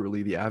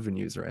literally the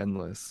avenues are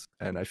endless,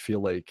 and I feel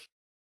like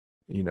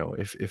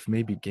if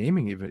maybe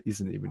gaming even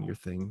isn't even your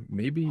thing,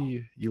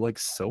 maybe you like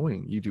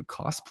sewing, you do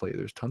cosplay.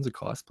 There's tons of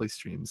cosplay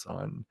streams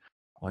on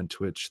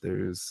Twitch.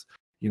 There's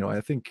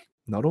I think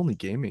not only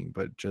gaming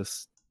but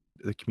just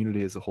the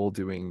community as a whole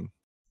doing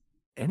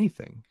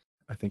anything.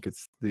 I think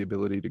it's the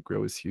ability to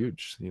grow is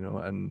huge,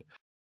 and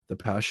the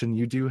passion,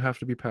 you do have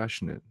to be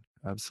passionate,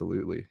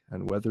 absolutely.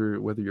 And whether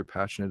you're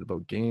passionate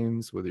about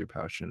games, whether you're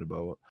passionate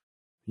about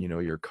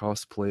your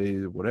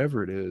cosplay,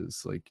 whatever it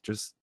is, like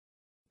just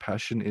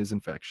passion is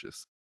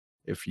infectious.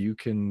 If you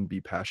can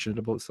be passionate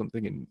about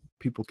something and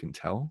people can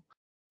tell,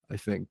 I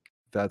think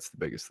that's the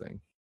biggest thing.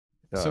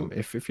 So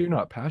If you're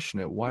not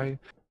passionate, why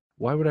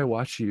would I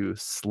watch you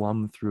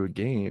slum through a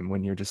game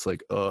when you're just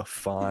like,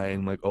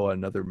 fine, like, oh,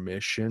 another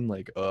mission,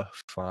 like,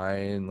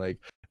 fine, like,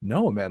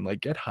 no, man,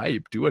 like, get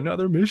hype, do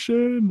another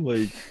mission,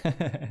 like,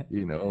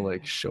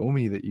 like, show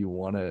me that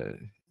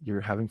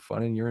you're having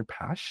fun and you're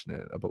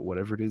passionate about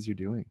whatever it is you're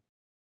doing.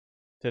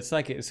 That's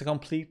like it's a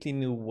completely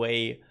new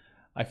way.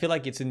 I feel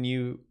like it's a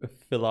new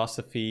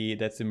philosophy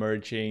that's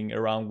emerging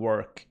around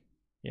work.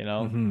 You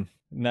know, Hmm.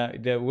 now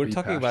that we're Be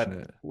talking about,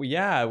 passionate.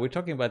 yeah, we're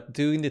talking about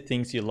doing the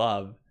things you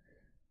love,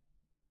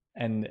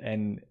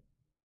 and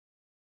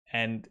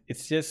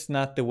it's just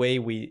not the way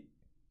we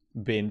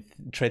been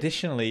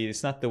traditionally.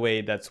 It's not the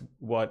way that's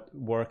what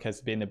work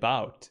has been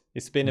about.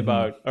 It's been Hmm.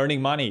 about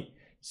earning money,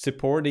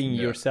 supporting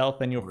Yeah,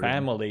 yourself and your totally.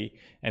 family,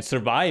 and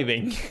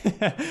surviving,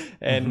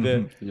 and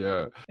uh,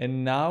 Yeah.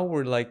 and now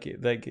we're like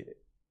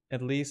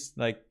at least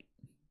like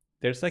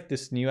there's like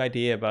this new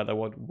idea about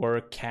what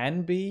work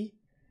can be,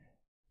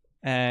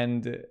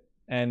 and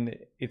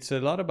it's a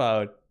lot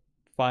about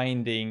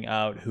finding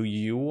out who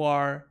you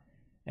are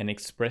and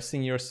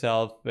expressing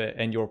yourself,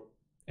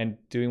 and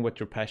doing what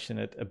you're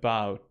passionate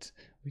about,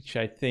 which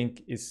I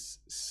think is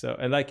so,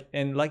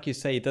 and like you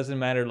say, it doesn't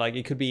matter, like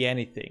it could be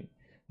anything.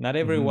 Not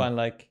Hmm. everyone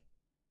like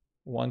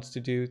wants to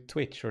do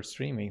Twitch or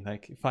streaming.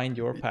 Like find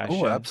your Oh,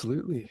 passion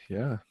absolutely.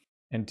 Yeah.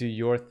 and do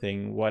your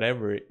thing,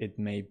 whatever it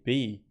may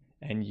be,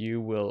 and you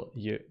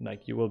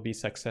will be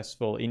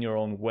successful in your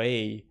own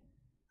way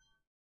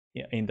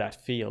in that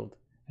field.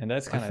 And I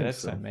think that's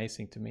so.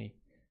 amazing to me.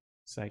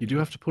 It's You like do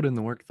have to put in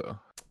the work though.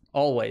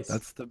 always.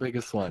 That's the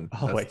biggest one.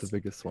 That's the Always.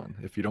 biggest one.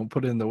 If you don't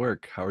put in the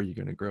work, how are you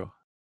going to grow?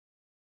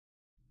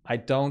 I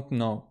don't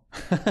know.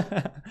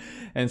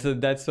 And so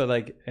that's what,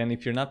 like, and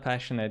if you're not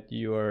passionate,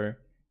 you're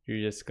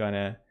just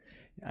gonna,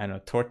 I don't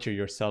know, torture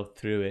yourself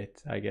through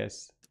it, I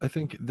guess. I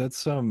think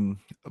that's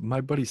my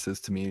buddy says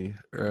to me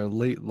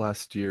late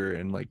last year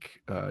in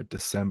like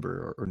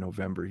December or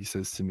November, he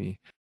says to me,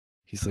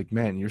 he's like,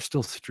 "Man, you're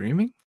still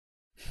streaming?"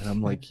 And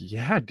I'm like,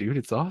 "Yeah, dude,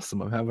 it's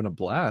awesome. I'm having a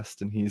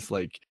blast." And he's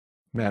like,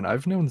 "Man,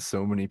 I've known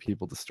so many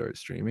people to start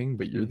streaming,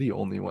 but you're Mm, the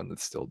only one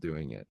that's still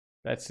doing it."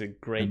 that's a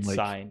And great like,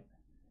 sign.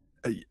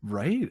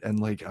 right? And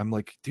like, I'm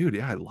like, dude,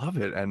 yeah, I love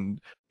it. And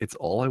it's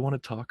all I want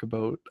to talk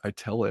about. I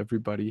tell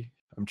everybody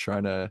I'm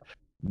trying to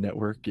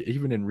network.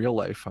 Even in real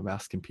life, I'm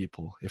asking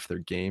people if they're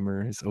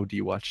gamers. Oh, do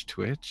you watch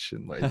Twitch?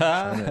 And like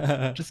trying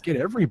to just get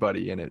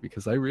everybody in it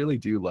because I really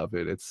do love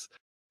it.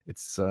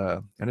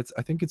 And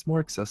I think it's more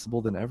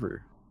accessible than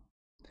ever.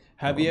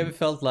 Have you ever Um,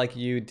 felt like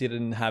you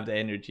didn't have the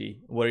energy,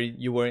 where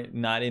you were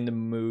not in the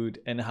mood,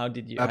 and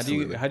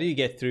Absolutely. how do you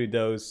get through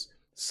those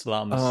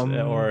slumps, Um,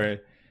 or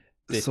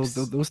so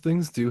dips? those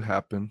things do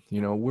happen.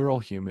 We're all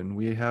human.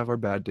 We have our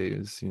bad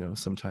days.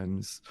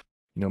 Sometimes,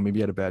 maybe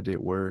you had a bad day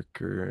at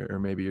work, or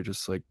maybe you're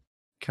just like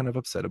kind of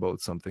upset about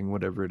something,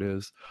 whatever it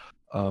is.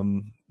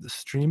 The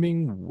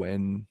streaming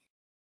when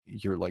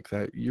you're like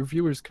that, your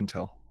viewers can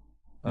tell.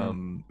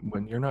 Hmm.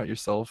 When you're not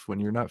yourself, when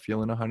you're not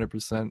feeling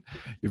 100%,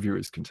 your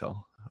viewers can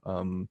tell.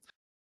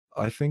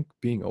 I think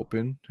being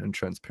open and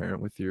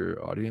transparent with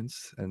your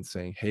audience and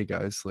saying, "Hey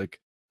guys, like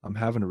I'm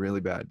having a really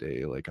bad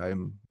day. Like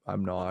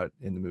I'm not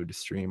in the mood to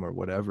stream or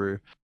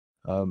whatever,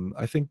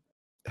 I think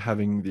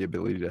having the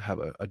ability to have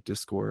a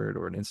Discord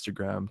or an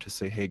Instagram to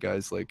say, hey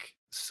guys, like,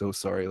 so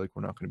sorry, like,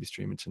 we're not going to be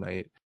streaming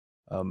tonight,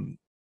 um,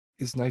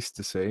 is nice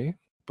to say.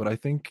 But I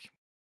think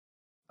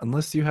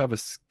unless you have a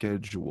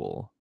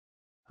schedule,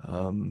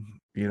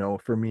 you know,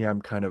 for me,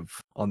 I'm kind of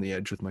on the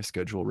edge with my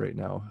schedule right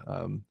now.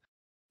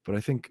 But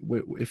I think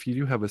if you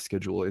do have a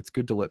schedule, it's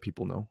good to let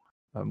people know,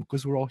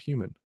 because we're all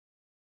human,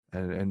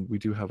 and we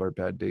do have our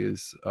bad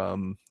days.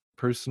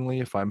 Personally,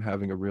 if I'm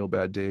having a real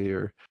bad day,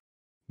 or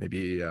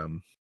maybe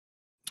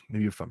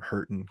maybe if I'm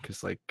hurting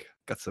because like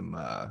got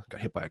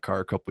hit by a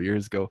car a couple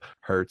years ago,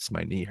 hurts,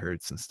 my knee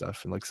hurts and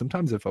stuff. And like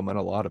sometimes if I'm in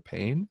a lot of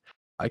pain,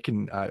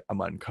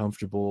 I'm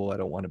uncomfortable. I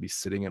don't want to be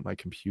sitting at my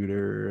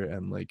computer,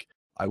 and like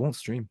I won't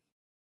stream.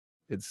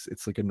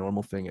 It's like a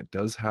normal thing. It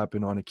does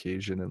happen on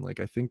occasion, and like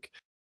I think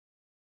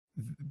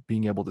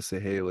being able to say,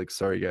 hey, like,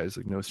 sorry guys,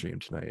 like, no stream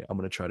tonight, I'm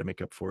gonna try to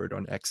make up for it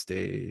on X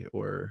day,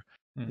 or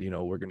Mm. you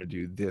know, we're gonna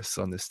do this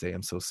on this day,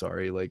 I'm so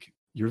sorry, like,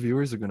 your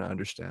viewers are gonna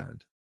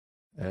understand.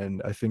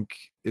 And I think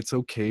it's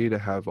okay to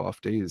have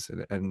off days,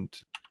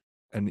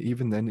 and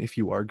even then, if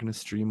you are gonna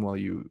stream while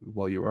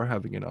you are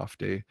having an off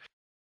day,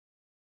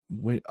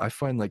 when I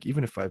find, like,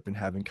 even if I've been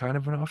having kind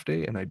of an off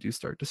day and I do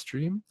start to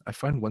stream, I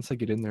find once I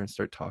get in there and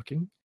start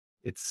talking,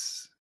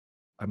 it's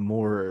I'm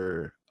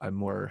more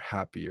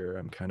happier.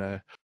 I'm kind of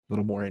a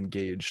little more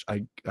engaged.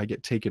 I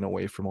get taken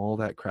away from all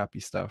that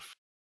crappy stuff,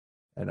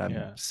 and I'm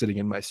Yeah. sitting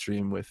in my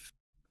stream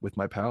with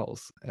my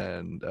pals,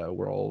 and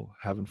we're all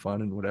having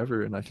fun and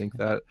whatever. And I think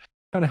that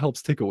kind of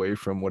helps take away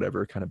from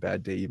whatever kind of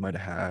bad day you might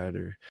have had,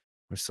 or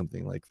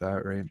something like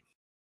that, right?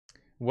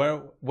 Where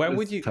But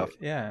would it's you? tough.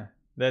 Yeah,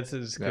 that's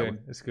Yeah,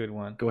 good. That's a good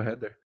one. go ahead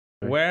there.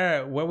 Sorry.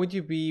 Where would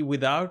you be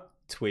without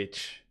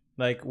Twitch?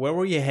 Like, where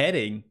were you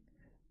heading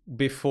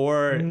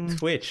before Mm,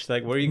 Twitch?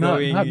 Like, were you not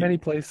going? many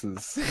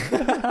places.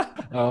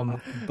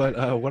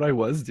 But what I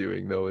was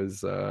doing though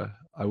is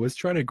I was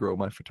trying to grow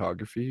my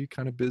photography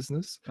kind of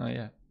business, Oh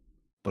yeah.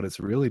 but it's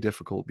really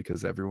difficult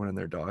because everyone and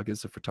their dog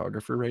is a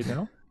photographer right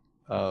now.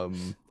 Um,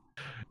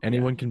 Yeah.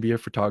 anyone can be a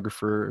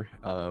photographer,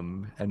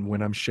 and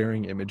when I'm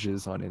sharing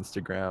images on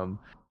Instagram,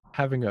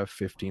 having a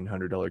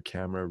 $1,500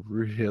 camera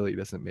really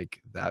doesn't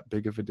make that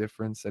big of a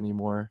difference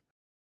anymore.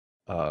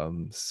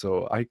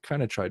 So I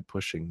kind of tried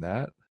pushing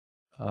that,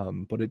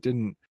 but it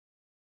didn't.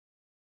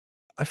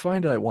 I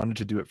find I wanted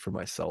to do it for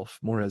myself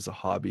more as a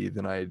hobby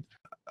than I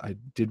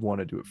did want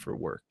to do it for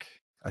work.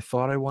 I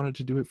thought I wanted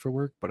to do it for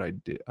work, but I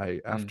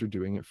Mm. after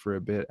doing it for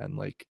a bit and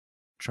like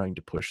trying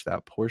to push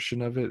that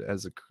portion of it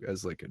as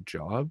like a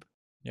job,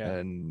 Yeah.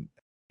 and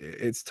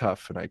it's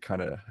tough, and I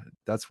kind of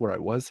that's where I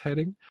was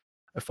heading.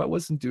 If I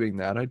wasn't doing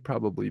that, I'd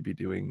probably be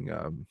doing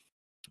I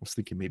was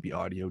thinking maybe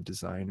audio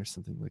design or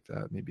something like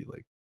that, maybe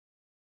like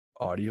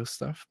audio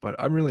stuff, but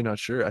I'm really not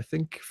sure. I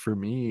think for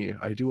me,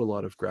 I do a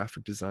lot of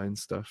graphic design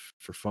stuff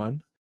for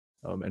fun,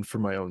 and for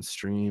my own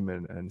stream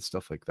and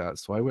stuff like that.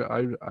 So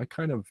I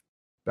kind of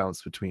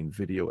bounce between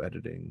video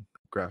editing,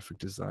 graphic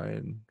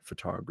design,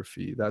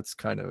 photography. That's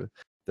kind of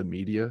the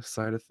media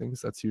side of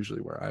things. That's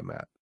usually where I'm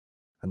at,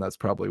 and that's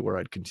probably where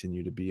I'd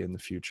continue to be in the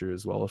future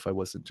as well if I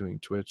wasn't doing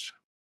Twitch.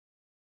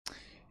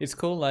 It's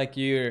cool. Like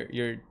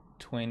you're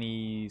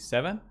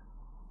 27,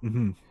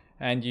 Hmm.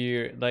 and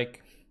you're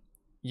like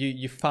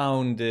you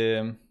found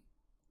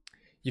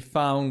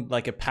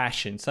like a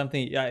passion,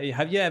 something.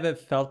 Have you ever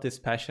felt this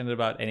passionate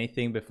about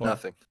anything before?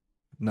 Nothing.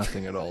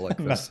 Nothing at all like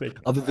this, Nothing.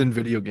 other than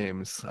video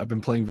games. I've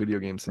been playing video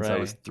games since I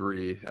was Right.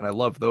 3, and I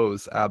love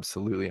those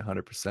absolutely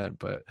 100%,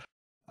 but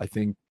I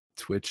think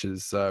Twitch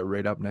is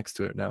right up next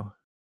to it now.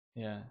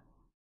 Yeah.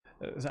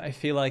 I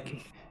feel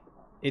like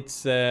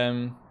it's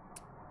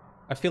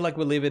I feel like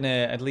we live in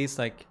a, at least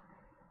like,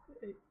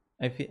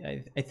 I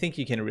think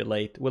you can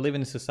relate. We live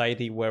in a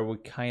society where we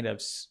kind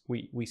of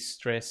we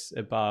stress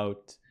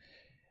about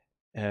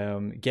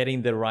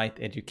getting the right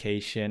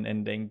education,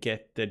 and then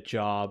get the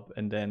job,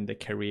 and then the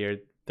career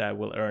that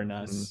will earn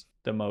Mhm. us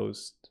the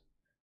most,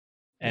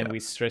 and Yeah. we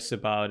stress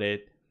about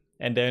it.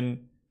 And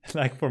then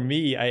like for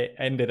me, I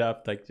ended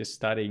up like just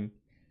studying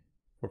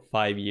for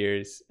 5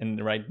 years,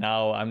 and right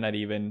now I'm not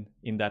even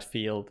in that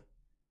field.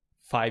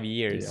 5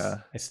 years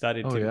Yeah. I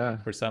studied Oh to yeah.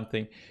 for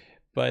something.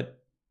 But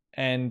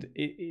and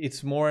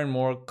it's more and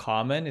more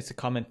common, it's a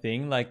common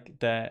thing, like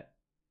that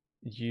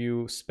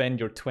you spend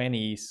your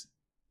 20s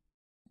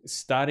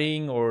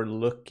studying or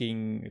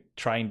looking,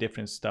 trying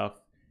different stuff,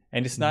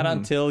 and it's not Hmm.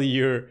 until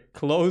you're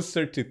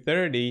closer to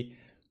 30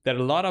 that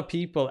a lot of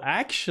people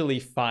actually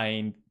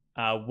find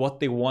what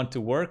they want to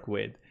work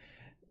with.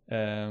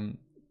 um,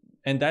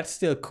 and that's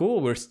still cool.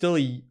 We're still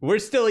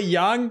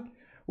young.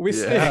 We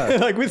Yeah. still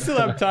like we still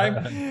have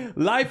time.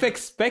 Life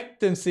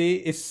expectancy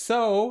is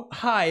so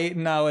high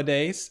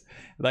nowadays.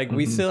 Like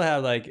we Hmm. still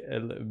have like a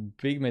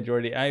big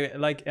majority. I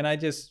like, and I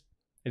just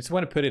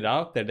want to put it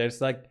out there. There's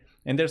like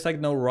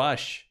no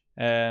rush.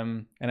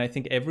 And I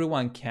think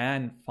everyone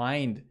can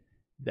find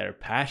their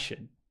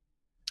passion.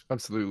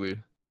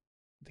 Absolutely.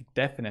 Like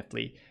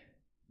definitely,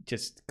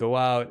 just go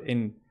out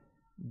and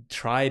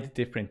try the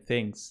different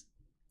things.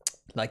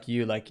 like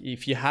you, like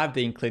if you have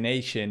the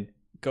inclination,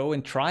 go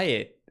and try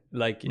it.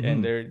 Like,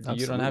 and there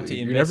you don't have to invest.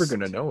 You're never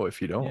gonna know if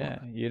you don't. Yeah,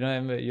 you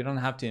don't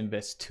have to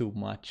invest too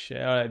much,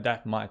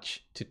 that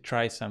much to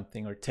try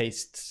something or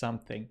taste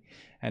something,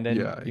 and then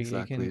Yeah, you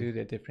exactly. can do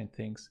the different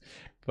things.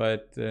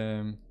 But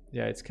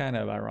yeah, it's kind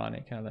of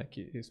ironic how like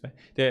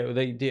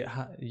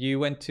you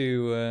went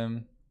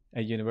to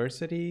a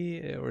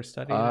university or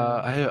studied.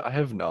 I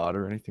have not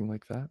or anything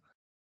like that.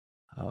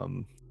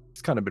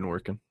 It's kind of been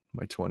working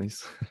my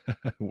 20s,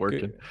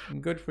 working.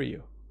 Good for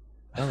you.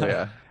 Oh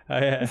yeah,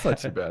 it's not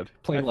too bad.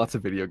 Playing lots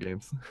of video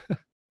games.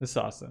 That's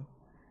awesome.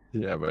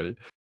 Yeah, buddy.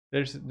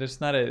 There's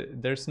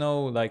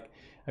no like,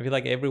 I feel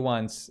like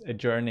everyone's a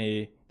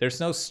journey. There's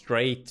no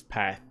straight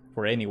path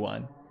for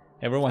anyone.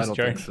 Everyone's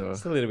journey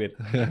is a little bit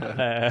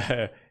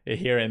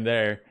here and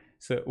there.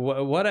 So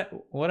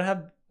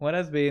what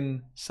has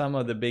been some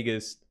of the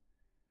biggest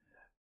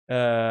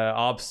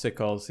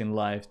obstacles in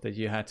life that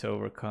you had to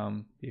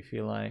overcome, do you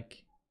feel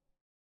like?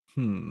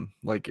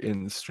 Like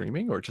in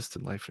streaming or just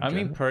in life in general?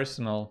 I mean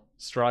personal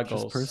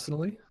struggles. Just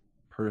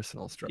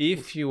personal struggles.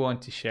 If you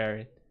want to share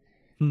it.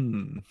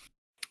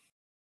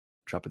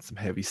 Dropping some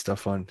heavy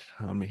stuff on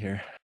me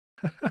here.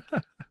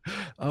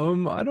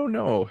 I don't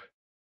know.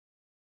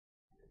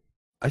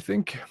 I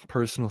think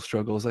personal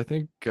struggles. I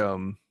think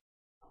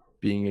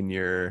being in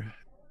your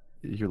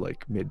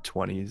like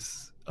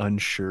mid-20s,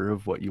 unsure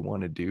of what you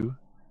want to do.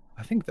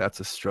 I think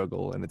that's a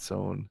struggle in its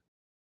own.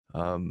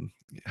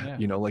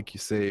 You know, like you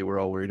say, we're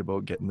all worried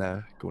about getting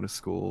that, going to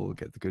school,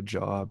 get the good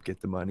job,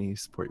 get the money,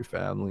 support your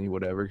family,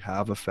 whatever,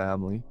 have a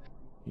family,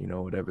 you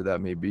know, whatever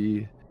that may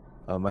be.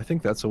 I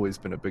think that's always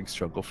been a big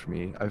struggle for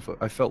me.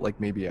 I felt like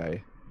maybe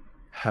I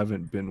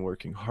haven't been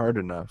working hard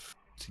enough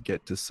to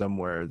get to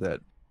somewhere that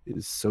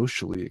is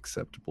socially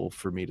acceptable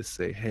for me to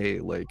say, hey,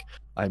 like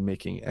I'm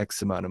making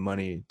X amount of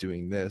money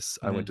doing this.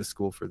 I went to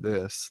school for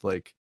this.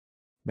 Like,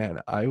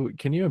 man,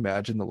 can you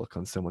imagine the look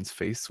on someone's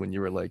face when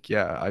you were like,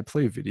 yeah, I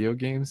play video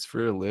games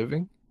for a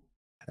living?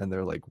 And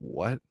they're like,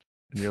 what?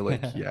 And you're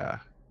like, yeah,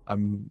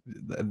 I'm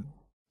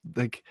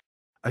like,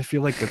 I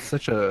feel like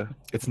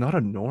it's not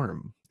a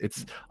norm.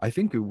 I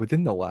think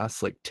within the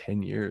last like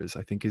 10 years,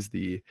 I think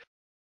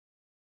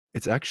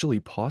it's actually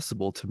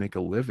possible to make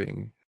a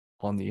living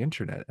on the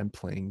internet and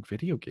playing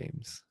video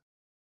games.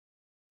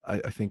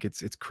 I think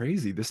it's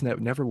crazy. This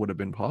never would have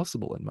been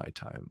possible in my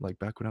time. Like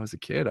back when I was a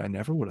kid, I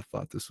never would have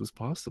thought this was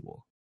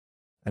possible.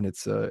 And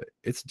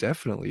it's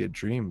definitely a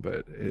dream,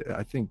 but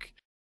I think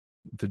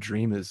the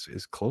dream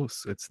is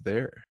close. It's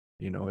there.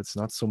 You know, it's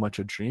not so much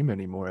a dream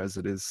anymore as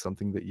it is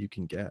something that you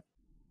can get.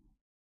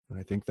 And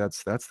I think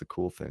that's the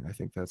cool thing. I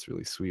think that's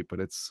really sweet. But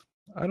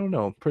I don't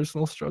know,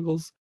 personal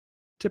struggles,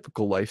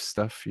 typical life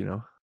stuff, you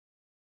know.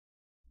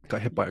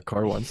 Got hit by a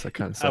car once. That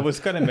kind of stuff. I was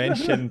gonna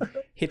mention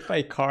hit by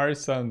a car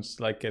sounds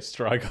like a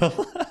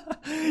struggle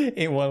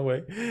in one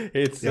way.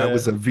 It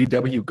was a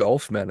VW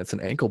Golf, man. It's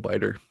an ankle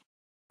biter.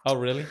 Oh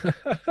really?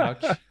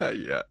 Ouch.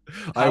 Yeah,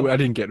 I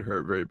didn't get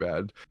hurt very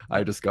bad.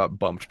 I just got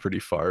bumped pretty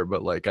far,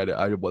 but like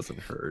I wasn't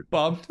hurt.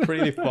 Bumped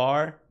pretty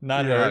far,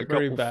 not hurt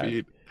very bad.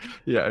 Feet.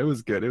 Yeah, it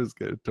was good. It was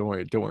good. Don't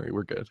worry,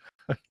 we're good.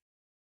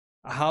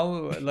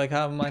 How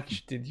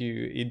much did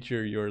you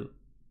injure your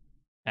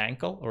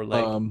ankle or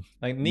leg?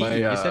 Like knee?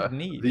 You said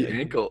knee. The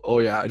ankle. Oh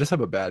yeah, I just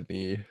have a bad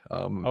knee.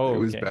 It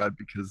was bad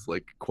because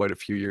like quite a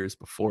few years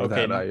before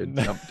that, I had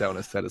jumped down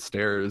a set of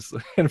stairs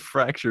and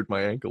fractured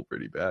my ankle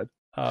pretty bad.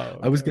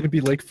 I was gonna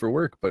be late for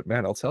work, but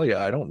man, I'll tell you,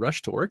 I don't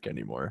rush to work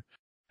anymore.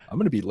 I'm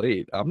gonna be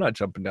late. I'm not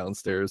jumping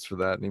downstairs for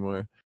that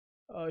anymore.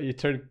 Oh, you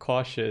turned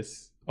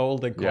cautious,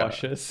 old and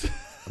cautious.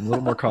 I'm a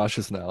little more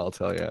cautious now, I'll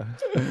tell you.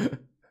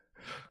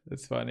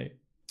 That's funny.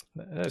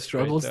 That's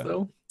struggles great,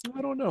 though.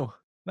 I don't know.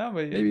 No,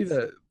 but maybe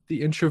the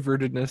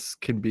introvertedness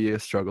can be a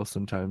struggle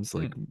sometimes,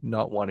 like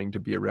not wanting to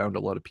be around a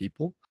lot of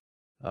people.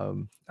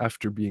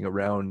 After being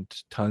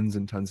around tons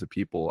and tons of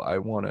people, I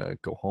want to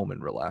go home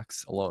and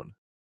relax alone.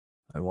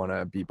 I want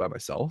to be by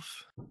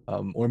myself,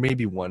 or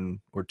maybe one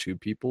or two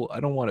people.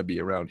 I don't want to be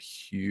around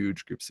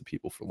huge groups of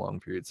people for long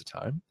periods of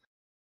time.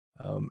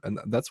 And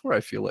that's where I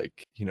feel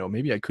like, you know,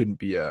 maybe I couldn't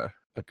be a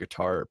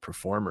guitar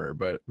performer,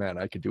 but man,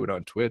 I could do it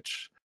on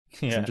Twitch.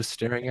 Yeah. I'm just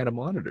staring at a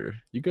monitor.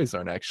 You guys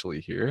aren't actually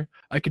here.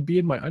 I could be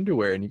in my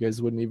underwear and you guys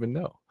wouldn't even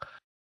know.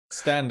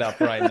 Stand up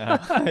right now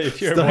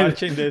if you're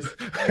watching this.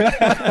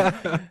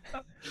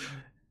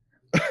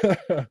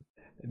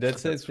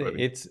 That's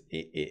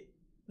it.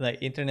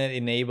 Like internet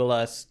enable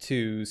us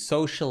to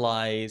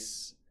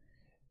socialize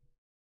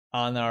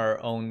on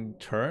our own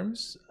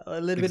terms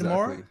a little bit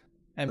more,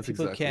 and that's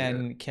people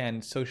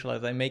can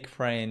socialize and make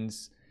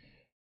friends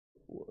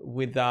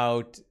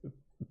without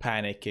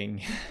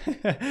panicking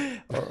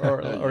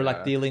or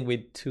like dealing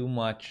with too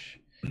much.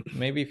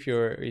 Maybe if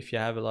you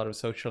have a lot of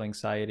social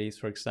anxieties,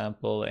 for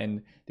example,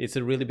 and it's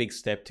a really big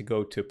step to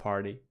go to a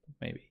party,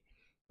 maybe.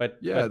 But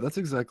that's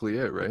exactly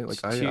it, right?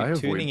 Like I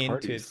avoid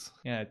parties.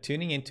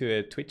 Tuning into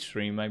a Twitch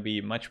stream might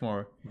be much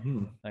more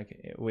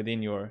like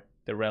within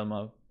the realm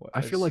of.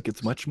 I feel like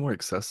it's much more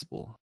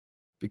accessible.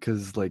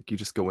 because like you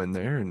just go in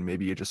there and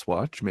maybe you just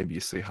watch, maybe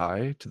you say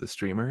hi to the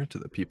streamer, to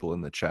the people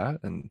in the chat,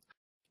 and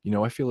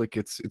I feel like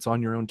it's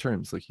on your own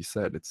terms. Like you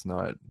said, it's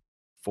not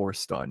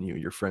forced on you.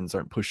 Your friends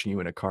aren't pushing you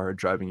in a car,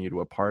 driving you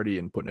to a party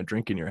and putting a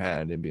drink in your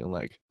hand and being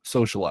like,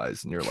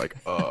 socialize, and you're like,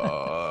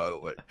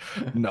 like,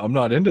 no, I'm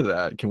not into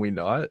that. Can we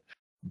not?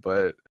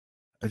 But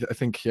I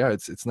think, yeah,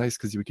 it's nice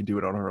because we can do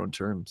it on our own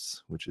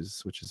terms, which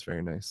is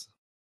very nice.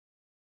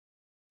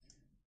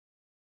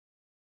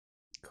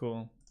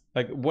 Cool.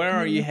 Like, where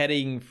are you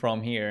heading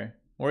from here?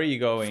 Where are you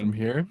going? From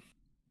here?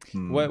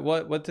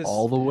 What does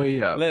all the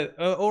way up?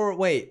 Or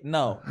wait,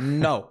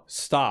 no,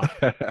 stop.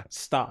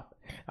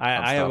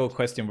 I have a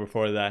question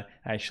before that,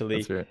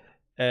 actually. That's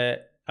right.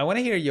 I want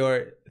to hear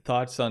your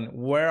thoughts on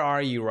where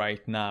are you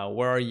right now?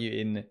 Where are you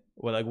in,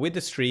 well, like with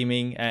the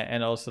streaming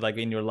and also like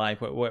in your life?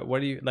 Where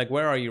do you, like,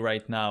 where are you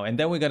right now? And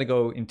then we're gonna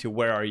go into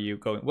where are you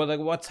going? Well, like,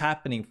 what's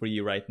happening for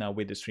you right now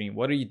with the stream?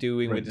 What are you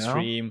doing with the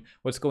stream?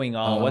 What's going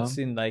on? What's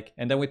in, like,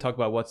 and then we talk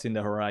about what's in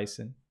the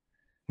horizon.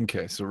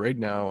 Okay, so right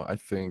now I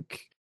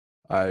think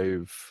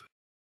I've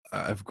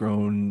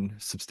grown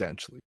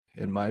substantially.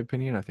 In my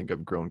opinion, I think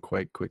I've grown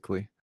quite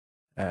quickly,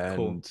 and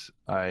cool.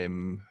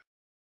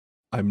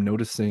 I'm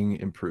noticing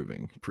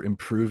improving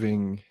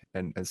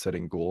and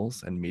setting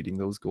goals and meeting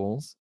those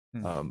goals.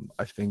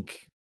 I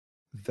think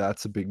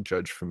that's a big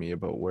judge for me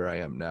about where I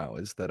am now,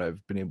 is that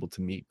I've been able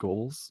to meet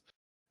goals,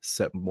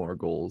 set more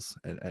goals,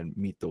 and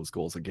meet those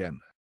goals again,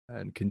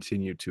 and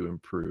continue to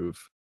improve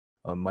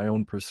my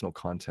own personal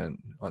content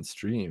on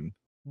stream.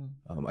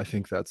 I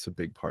think that's a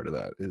big part of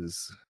that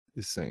is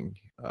saying,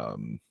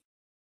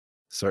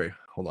 sorry,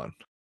 hold on.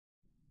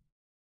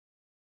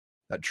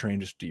 That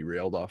train just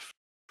derailed off.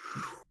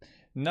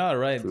 No,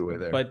 right. Flew away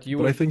there. But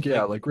I think,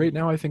 yeah, like right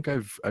now I think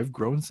I've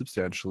grown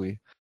substantially,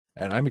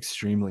 and I'm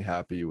extremely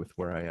happy with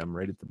where I am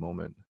right at the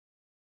moment.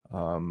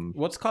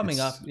 What's coming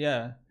up?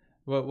 Yeah.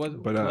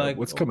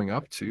 What's coming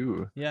up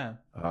too? Yeah.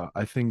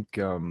 I think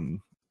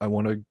I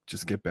want to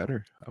just get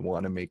better. I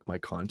want to make my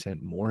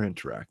content more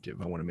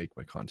interactive. I want to make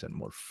my content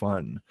more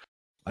fun.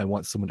 I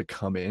want someone to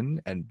come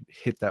in and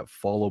hit that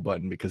follow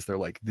button because they're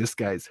like, this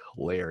guy's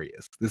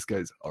hilarious. This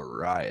guy's a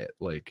riot.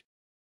 Like,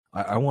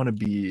 I want to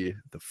be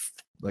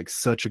like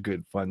such a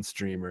good fun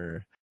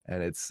streamer,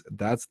 and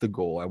that's the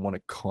goal. I want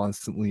to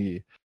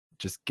constantly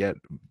just get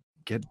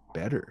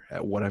better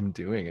at what I'm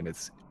doing, and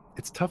it's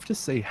tough to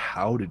say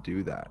how to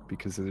do that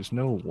because there's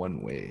no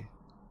one way.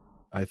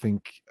 I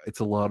think it's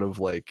a lot of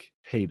like,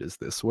 hey, does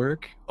this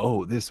work?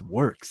 Oh, this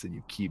works, and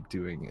you keep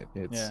doing it.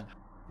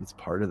 It's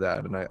part of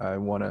that, and I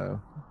want to.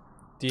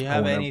 Do you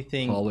have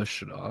anything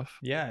polish it off?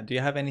 Yeah. Do you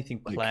have anything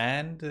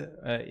planned,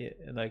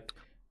 like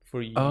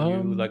for you,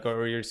 like,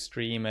 or your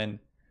stream and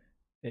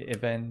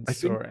events? I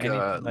think or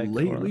anything, like,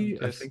 lately,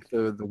 I think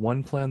the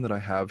one plan that I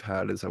have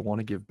had is I want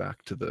to give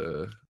back to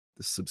the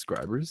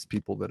subscribers,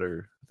 people that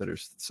are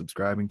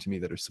subscribing to me,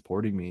 that are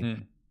supporting me.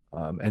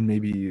 And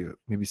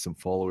maybe some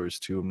followers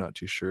too. I'm not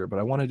too sure, but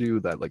I want to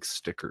do that, like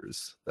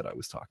stickers that I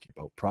was talking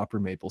about, proper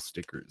Maple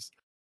stickers.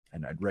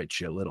 And I'd write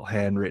you a little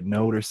handwritten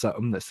note or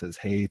something that says,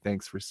 hey,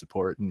 thanks for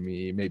supporting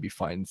me. Maybe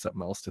find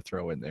something else to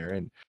throw in there,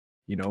 and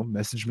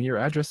message me your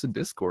address in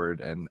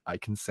Discord, and I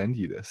can send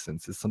you this,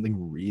 since it's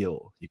something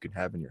real you can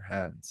have in your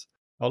hands.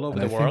 All over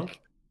the world?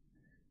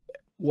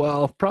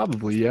 Well,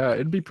 probably, yeah.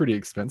 It'd be pretty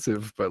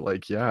expensive, but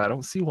like, yeah, I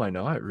don't see why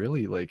not,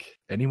 really. Like,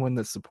 anyone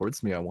that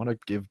supports me, I want to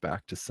give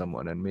back to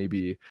someone, and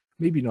maybe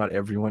not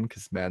everyone,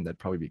 because man, that'd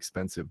probably be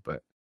expensive,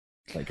 but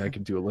like I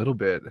could do a little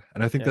bit.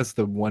 And I think that's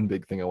the one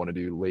big thing I want to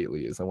do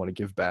lately, is I want to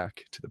give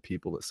back to the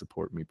people that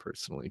support me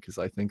personally, because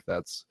I think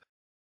that's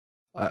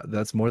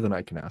more than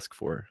I can ask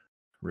for,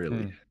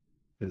 really,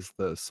 is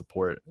the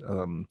support.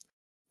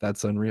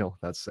 That's unreal.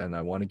 And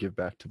I want to give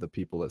back to the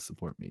people that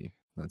support me.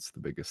 That's the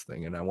biggest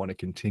thing, and I want to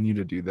continue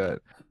to do that,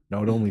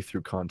 not only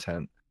through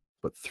content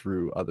but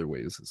through other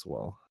ways as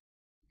well.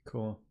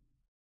 Cool.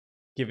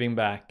 Giving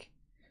back.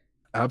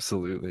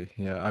 Absolutely.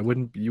 Yeah,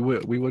 we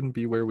wouldn't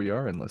be where we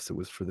are unless it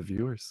was for the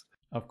viewers.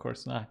 Of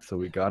course not. So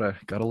we gotta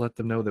let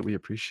them know that we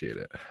appreciate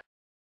it.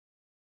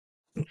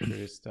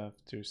 True stuff.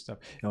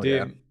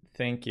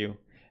 Thank you.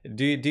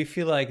 Do you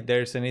feel like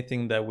there's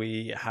anything that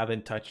we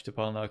haven't touched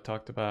upon or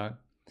talked about?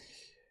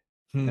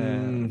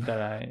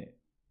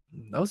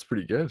 That was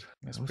pretty good.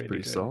 That was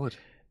pretty solid.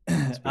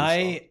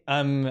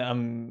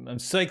 I'm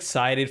so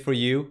excited for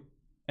you.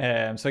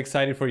 I'm so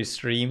excited for your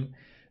stream.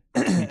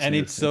 And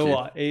it's so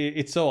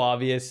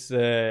obvious.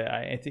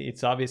 I think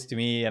it's obvious to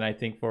me, and I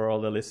think for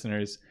all the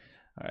listeners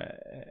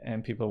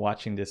and people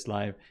watching this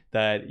live,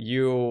 that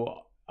you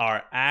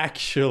are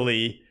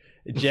actually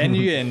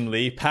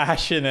genuinely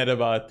passionate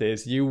about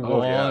this. You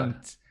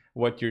want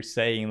what you're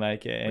saying,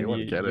 like, and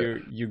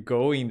you're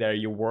going there.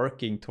 You're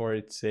working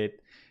towards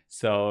it.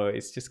 So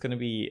it's just gonna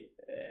be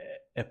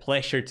a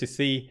pleasure to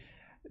see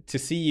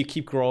you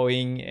keep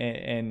growing,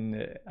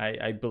 and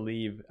I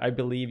believe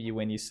you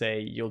when you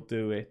say you'll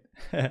do it.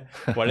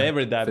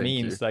 Whatever that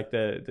means, like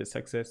the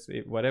success,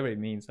 whatever it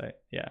means.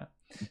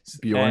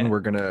 Bjorn, And- we're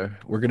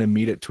gonna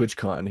meet at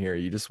TwitchCon here.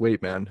 You just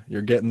wait, man.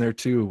 You're getting there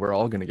too. We're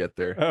all gonna get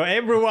there. Oh,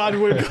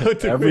 everyone will go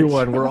to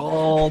Everyone, TwitchCon. we're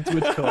all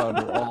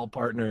TwitchCon. We're all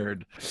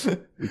partnered.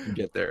 We can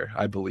get there.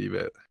 I believe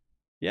it.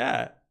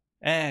 Yeah,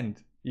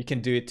 and you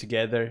can do it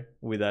together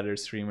with other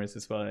streamers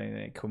as well in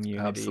a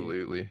community.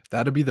 Absolutely.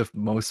 That'd be the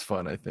most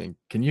fun, I think.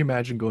 Can you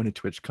imagine going to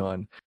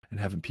TwitchCon and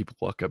having people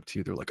walk up to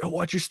you? They're like, "I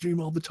watch your stream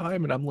all the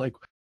time," and I'm like,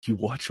 "You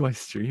watch my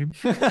stream?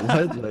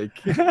 What?" Like,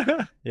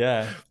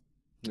 Yeah,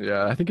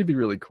 yeah, I think it'd be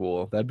really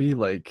cool. That'd be,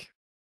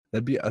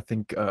 I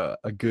think,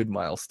 a good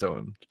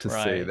milestone to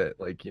say Right. that,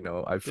 like, you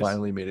know, I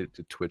finally made it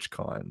to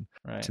TwitchCon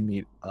right. to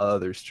meet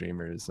other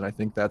streamers, and I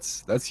think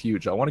that's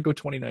huge. I want to go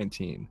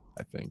 2019.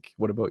 I think.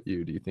 What about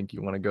you? Do you think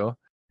you want to go?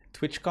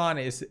 TwitchCon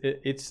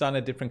it's on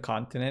a different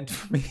continent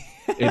for me.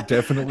 It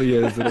definitely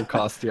is. It'll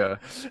cost you,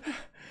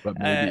 but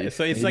maybe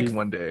So it's maybe like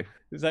one day.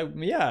 it's like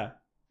yeah,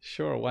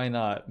 sure, why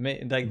not? Like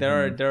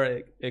Mhm.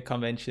 there are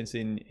conventions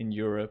in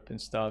Europe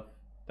and stuff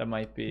that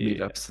might be.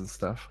 Meetups and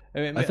stuff. I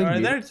mean, I think are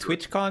there meetups are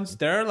TwitchCons?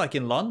 There are like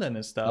in London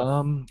and stuff.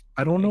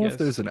 I don't I know if guess.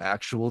 there's an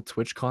actual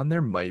TwitchCon.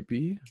 There might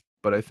be,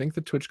 but I think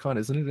the TwitchCon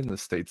isn't it in the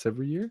States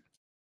every year?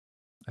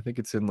 I think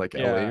it's in like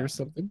LA Yeah. or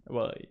something.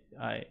 Well,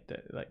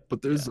 like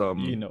But there's yeah,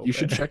 you know you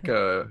should better. check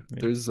Me.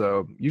 there's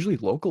usually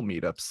local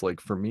meetups. Like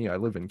for me, I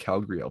live in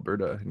Calgary,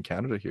 Alberta, in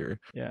Canada here.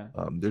 Yeah.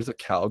 There's a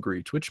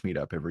Calgary Twitch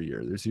meetup every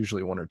year. There's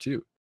usually one or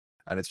two,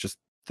 and it's just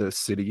the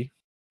city.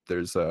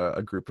 There's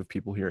a group of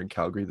people here in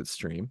Calgary that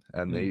stream,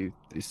 and they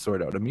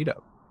sort out a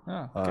meetup.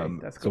 Oh, okay,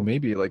 that's So cool.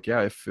 maybe like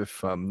yeah,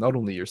 if not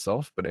only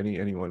yourself but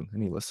anyone,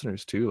 any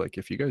listeners too, like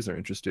if you guys are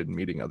interested in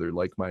meeting other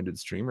like-minded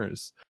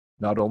streamers,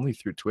 not only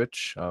through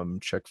Twitch,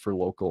 check for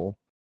local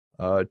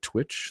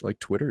Twitch, like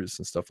Twitters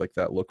and stuff like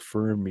that. Look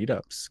for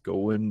meetups.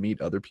 Go and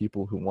meet other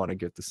people who want to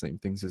get the same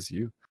things as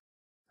you.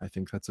 I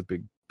think that's a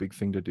big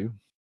thing to do.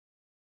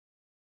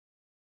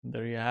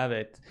 There you have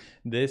it.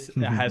 This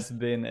has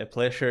been a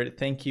pleasure.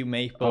 Thank you,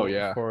 Maple, Oh,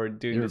 yeah. for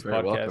doing You're this very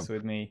podcast welcome.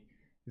 with me.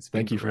 It's been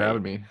Thank you for great.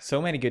 having me.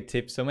 So many good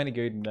tips, so many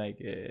good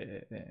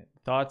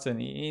thoughts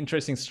and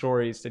interesting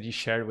stories that you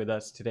shared with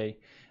us today.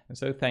 And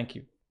so thank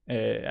you.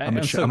 I'm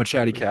a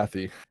chatty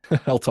Cathy.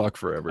 I'll talk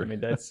forever. I mean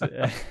that's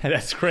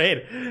that's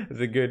great. It's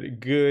a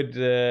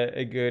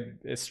good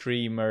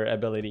streamer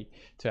ability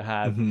to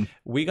have. Mhm.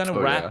 We're gonna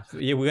Oh, wrap.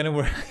 Yeah, we're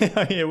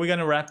gonna yeah, we're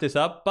gonna wrap this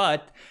up,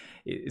 but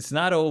it's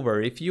not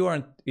over. If you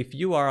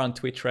are on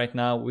Twitch right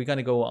now, we're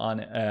gonna go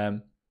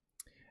on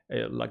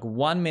like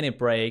 1 minute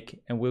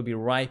break, and we'll be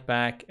right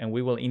back, and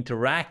we will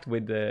interact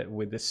with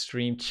the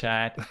stream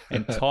chat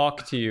and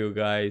talk to you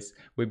guys.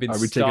 We've been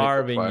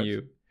starving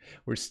you.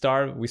 We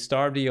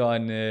starved you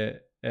on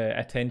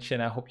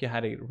attention. I hope you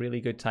had a really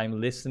good time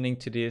listening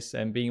to this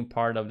and being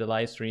part of the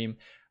live stream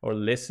or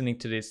listening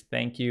to this.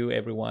 Thank you,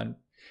 everyone,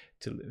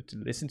 to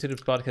listen to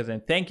this podcast,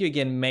 and thank you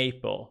again,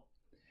 Maple.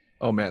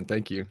 Oh man,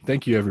 thank you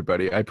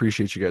everybody. I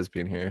appreciate you guys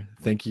being here.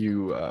 Thank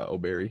you,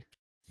 O'Berry.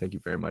 Thank you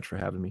very much for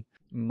having me.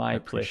 My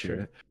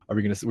pleasure. Are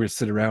we gonna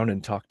sit around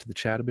and talk to the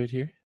chat a bit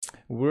here?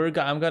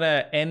 I'm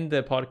gonna end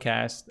the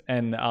podcast,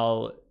 and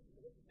I'll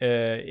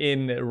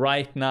in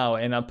right now,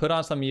 and I'll put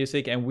on some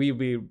music, and we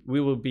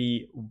will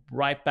be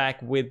right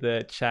back with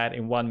the chat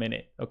in 1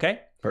 minute. Okay?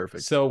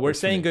 Perfect. So we're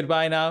saying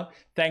goodbye now.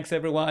 Thanks,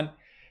 everyone.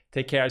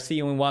 Take care. I'll see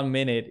you in 1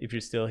 minute if you're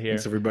still here.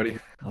 Thanks, everybody.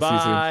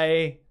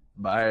 Bye.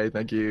 Bye.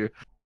 Thank you.